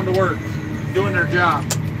been going to work, doing their job.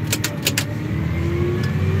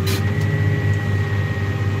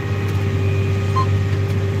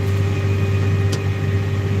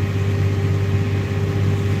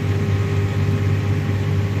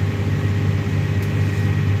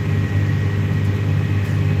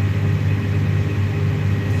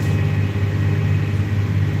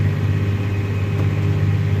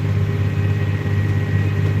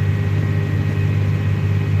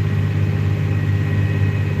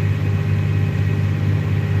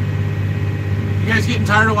 Getting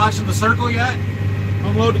tired of watching the circle yet?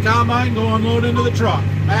 Unload the combine, go unload into the truck.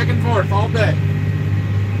 Back and forth all day.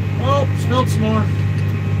 Oh, spilled some more.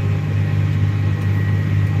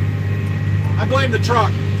 I blame the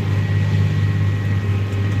truck.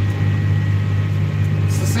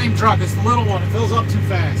 It's the same truck, it's the little one. It fills up too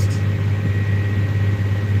fast.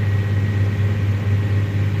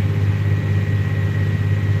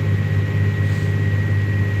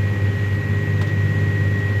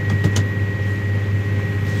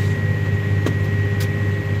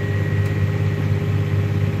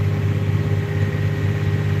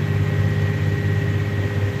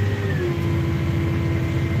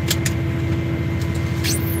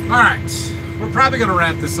 Alright, we're probably going to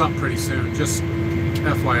wrap this up pretty soon, just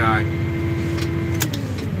FYI.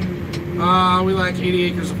 We lack 80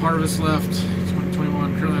 acres of harvest left.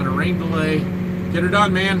 2021, currently on a rain delay. Get her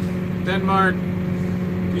done, man. Denmark.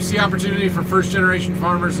 Do you see opportunity for first-generation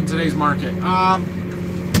farmers in today's market? Hold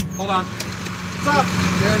on. What's up?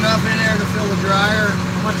 Is there enough in there to fill the dryer?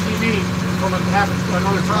 How much do you need? From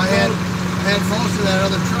another truck I had most of that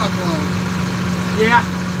other truck load. Yeah.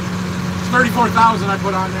 34,000 I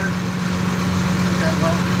put on there. Okay,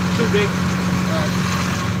 well, should be.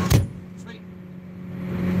 Sweet.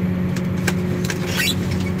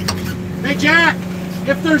 Hey Jack,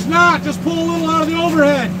 if there's not, just pull a little out of the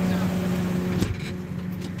overhead.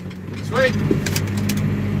 Sweet.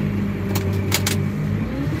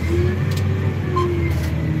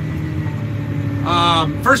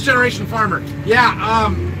 First generation farmer. Yeah,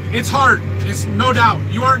 it's hard. It's no doubt.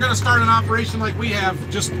 You aren't going to start an operation like we have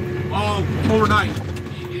just all overnight.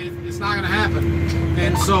 It's not going to happen.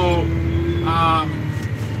 And so,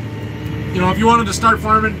 you know, if you wanted to start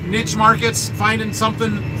farming niche markets, finding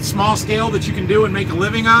something small scale that you can do and make a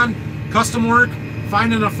living on, custom work,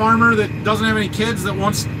 finding a farmer that doesn't have any kids that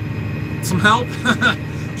wants some help,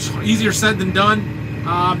 easier said than done.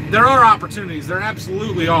 There are opportunities. There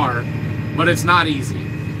absolutely are, but it's not easy.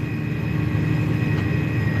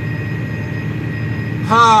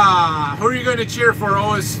 Who are you going to cheer for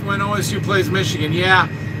when OSU plays Michigan? Yeah,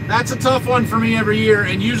 that's a tough one for me every year,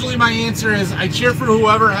 and usually my answer is I cheer for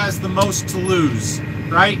whoever has the most to lose,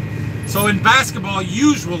 right? So in basketball,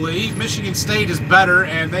 usually Michigan State is better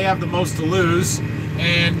and they have the most to lose,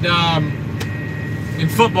 and in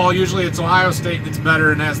football, usually it's Ohio State that's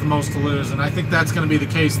better and has the most to lose, and I think that's going to be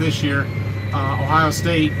the case this year. Ohio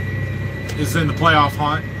State is in the playoff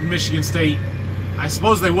hunt. Michigan State, I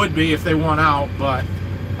suppose they would be if they won out, but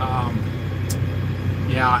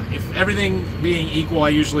yeah, if everything being equal, I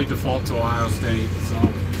usually default to Ohio State. So,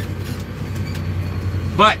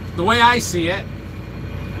 but the way I see it,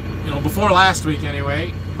 you know, before last week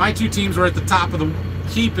anyway, my two teams were at the top of the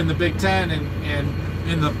heap in the Big Ten and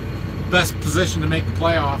in the best position to make the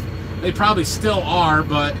playoff. They probably still are,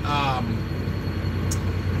 but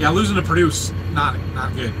yeah, losing to Purdue's not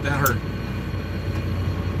good. That hurt.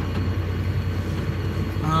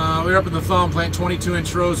 We were up in the thumb playing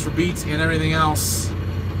 22-inch rows for beets and everything else.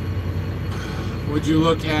 Would you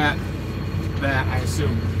look at that, I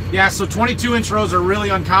assume? Yeah, so 22-inch rows are really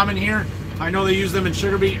uncommon here. I know they use them in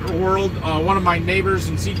sugar beet world. One of my neighbors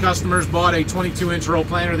and seed customers bought a 22-inch row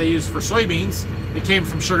planter they use for soybeans. It came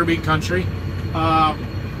from sugar beet country. I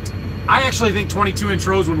actually think 22-inch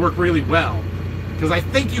rows would work really well, because I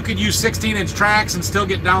think you could use 16-inch tracks and still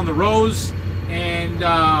get down the rows and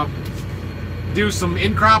do some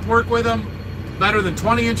in-crop work with them better than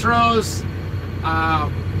 20-inch rows.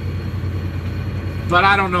 But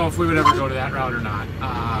I don't know if we would ever go to that route or not.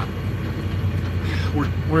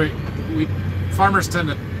 Farmers tend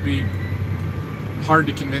to be hard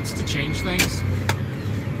to convince to change things,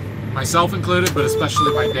 myself included, but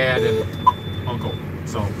especially my dad and uncle.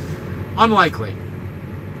 So unlikely.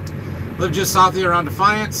 Live just south of here around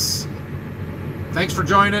Defiance. Thanks for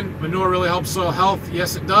joining. Manure really helps soil health.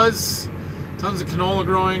 Yes, it does. Tons of canola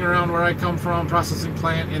growing around where I come from. Processing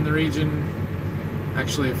plant in the region.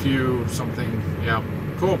 Actually, a few something. Yeah,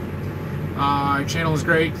 cool. Your channel is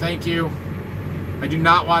great. Thank you. I do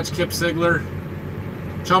not watch Kip Sigler.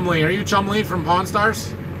 Chumley, are you Chumley from Pawn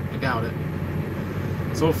Stars? I doubt it.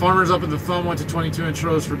 So farmers up in the thumb went to 22-inch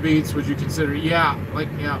rows for beets. Would you consider? Yeah,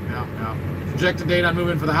 yeah. Projected date on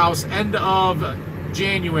moving for the house end of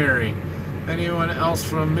January. Anyone else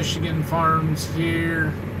from Michigan farms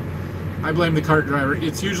here? I blame the cart driver.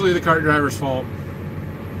 It's usually the cart driver's fault.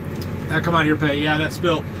 That come out of your pay. Yeah, that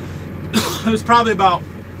spill. It was probably about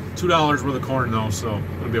 $2 worth of corn though, so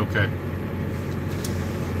it'll be okay.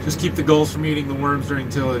 Just keep the gulls from eating the worms during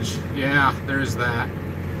tillage. Yeah, there's that.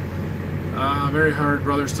 Very hard.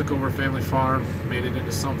 Brothers took over a family farm, made it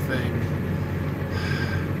into something.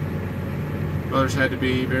 Brothers had to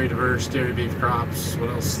be very diverse, dairy, beef crops. What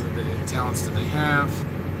else talents did they have?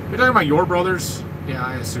 You're talking about your brothers? Yeah,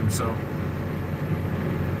 I assume so.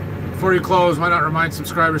 Before you close, why not remind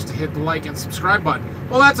subscribers to hit the like and subscribe button?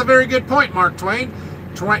 Well, that's a very good point, Mark Twain.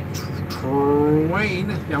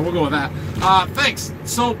 Yeah, we'll go with that. Thanks.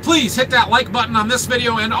 So please hit that like button on this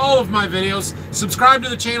video and all of my videos. Subscribe to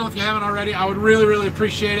the channel if you haven't already. I would really, really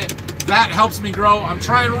appreciate it. That helps me grow. I'm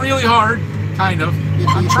trying really hard, kind of.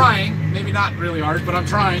 I'm trying, maybe not really hard, but I'm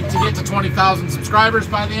trying to get to 20,000 subscribers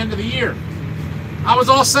by the end of the year. I was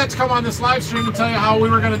all set to come on this live stream and tell you how we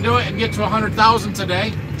were going to do it and get to 100,000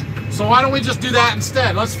 today. So why don't we just do that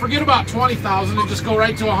instead? Let's forget about 20,000 and just go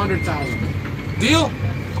right to 100,000. Deal?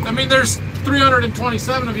 I mean, there's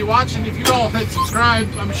 327 of you watching. If you all hit subscribe,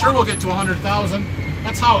 I'm sure we'll get to 100,000.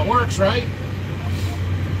 That's how it works, right?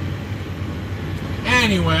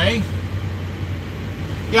 Anyway,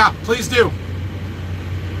 yeah, please do.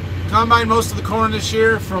 Combine most of the corn this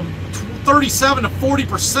year from 37 to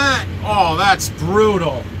 40%. Oh, that's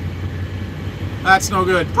brutal. That's no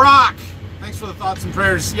good. Brock, thanks for the thoughts and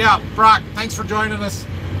prayers. Yeah, Brock, thanks for joining us.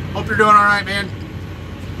 Hope you're doing all right, man.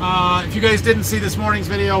 If you guys didn't see this morning's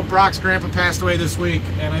video, Brock's grandpa passed away this week,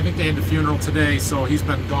 and I think they had the funeral today, so he's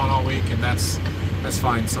been gone all week, and that's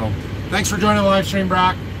fine. So thanks for joining the live stream,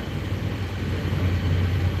 Brock.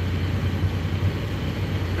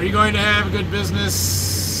 Are you going to have a good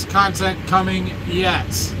business content coming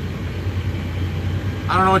yet?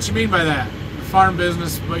 I don't know what you mean by that. The farm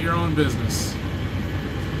business, but your own business.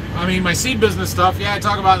 I mean, my seed business stuff. Yeah, I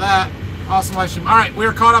talk about that. Awesome live stream. All right,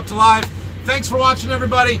 we're caught up to live. Thanks for watching,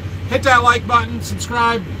 everybody. Hit that like button,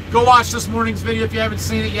 subscribe. Go watch this morning's video if you haven't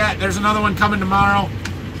seen it yet. There's another one coming tomorrow.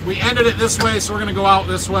 We ended it this way, so we're going to go out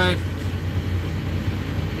this way.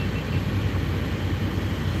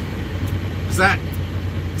 Is that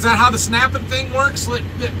how the snapping thing works?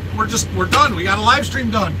 We're done. We got a live stream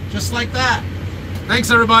done, just like that. Thanks,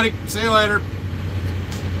 everybody. See you later.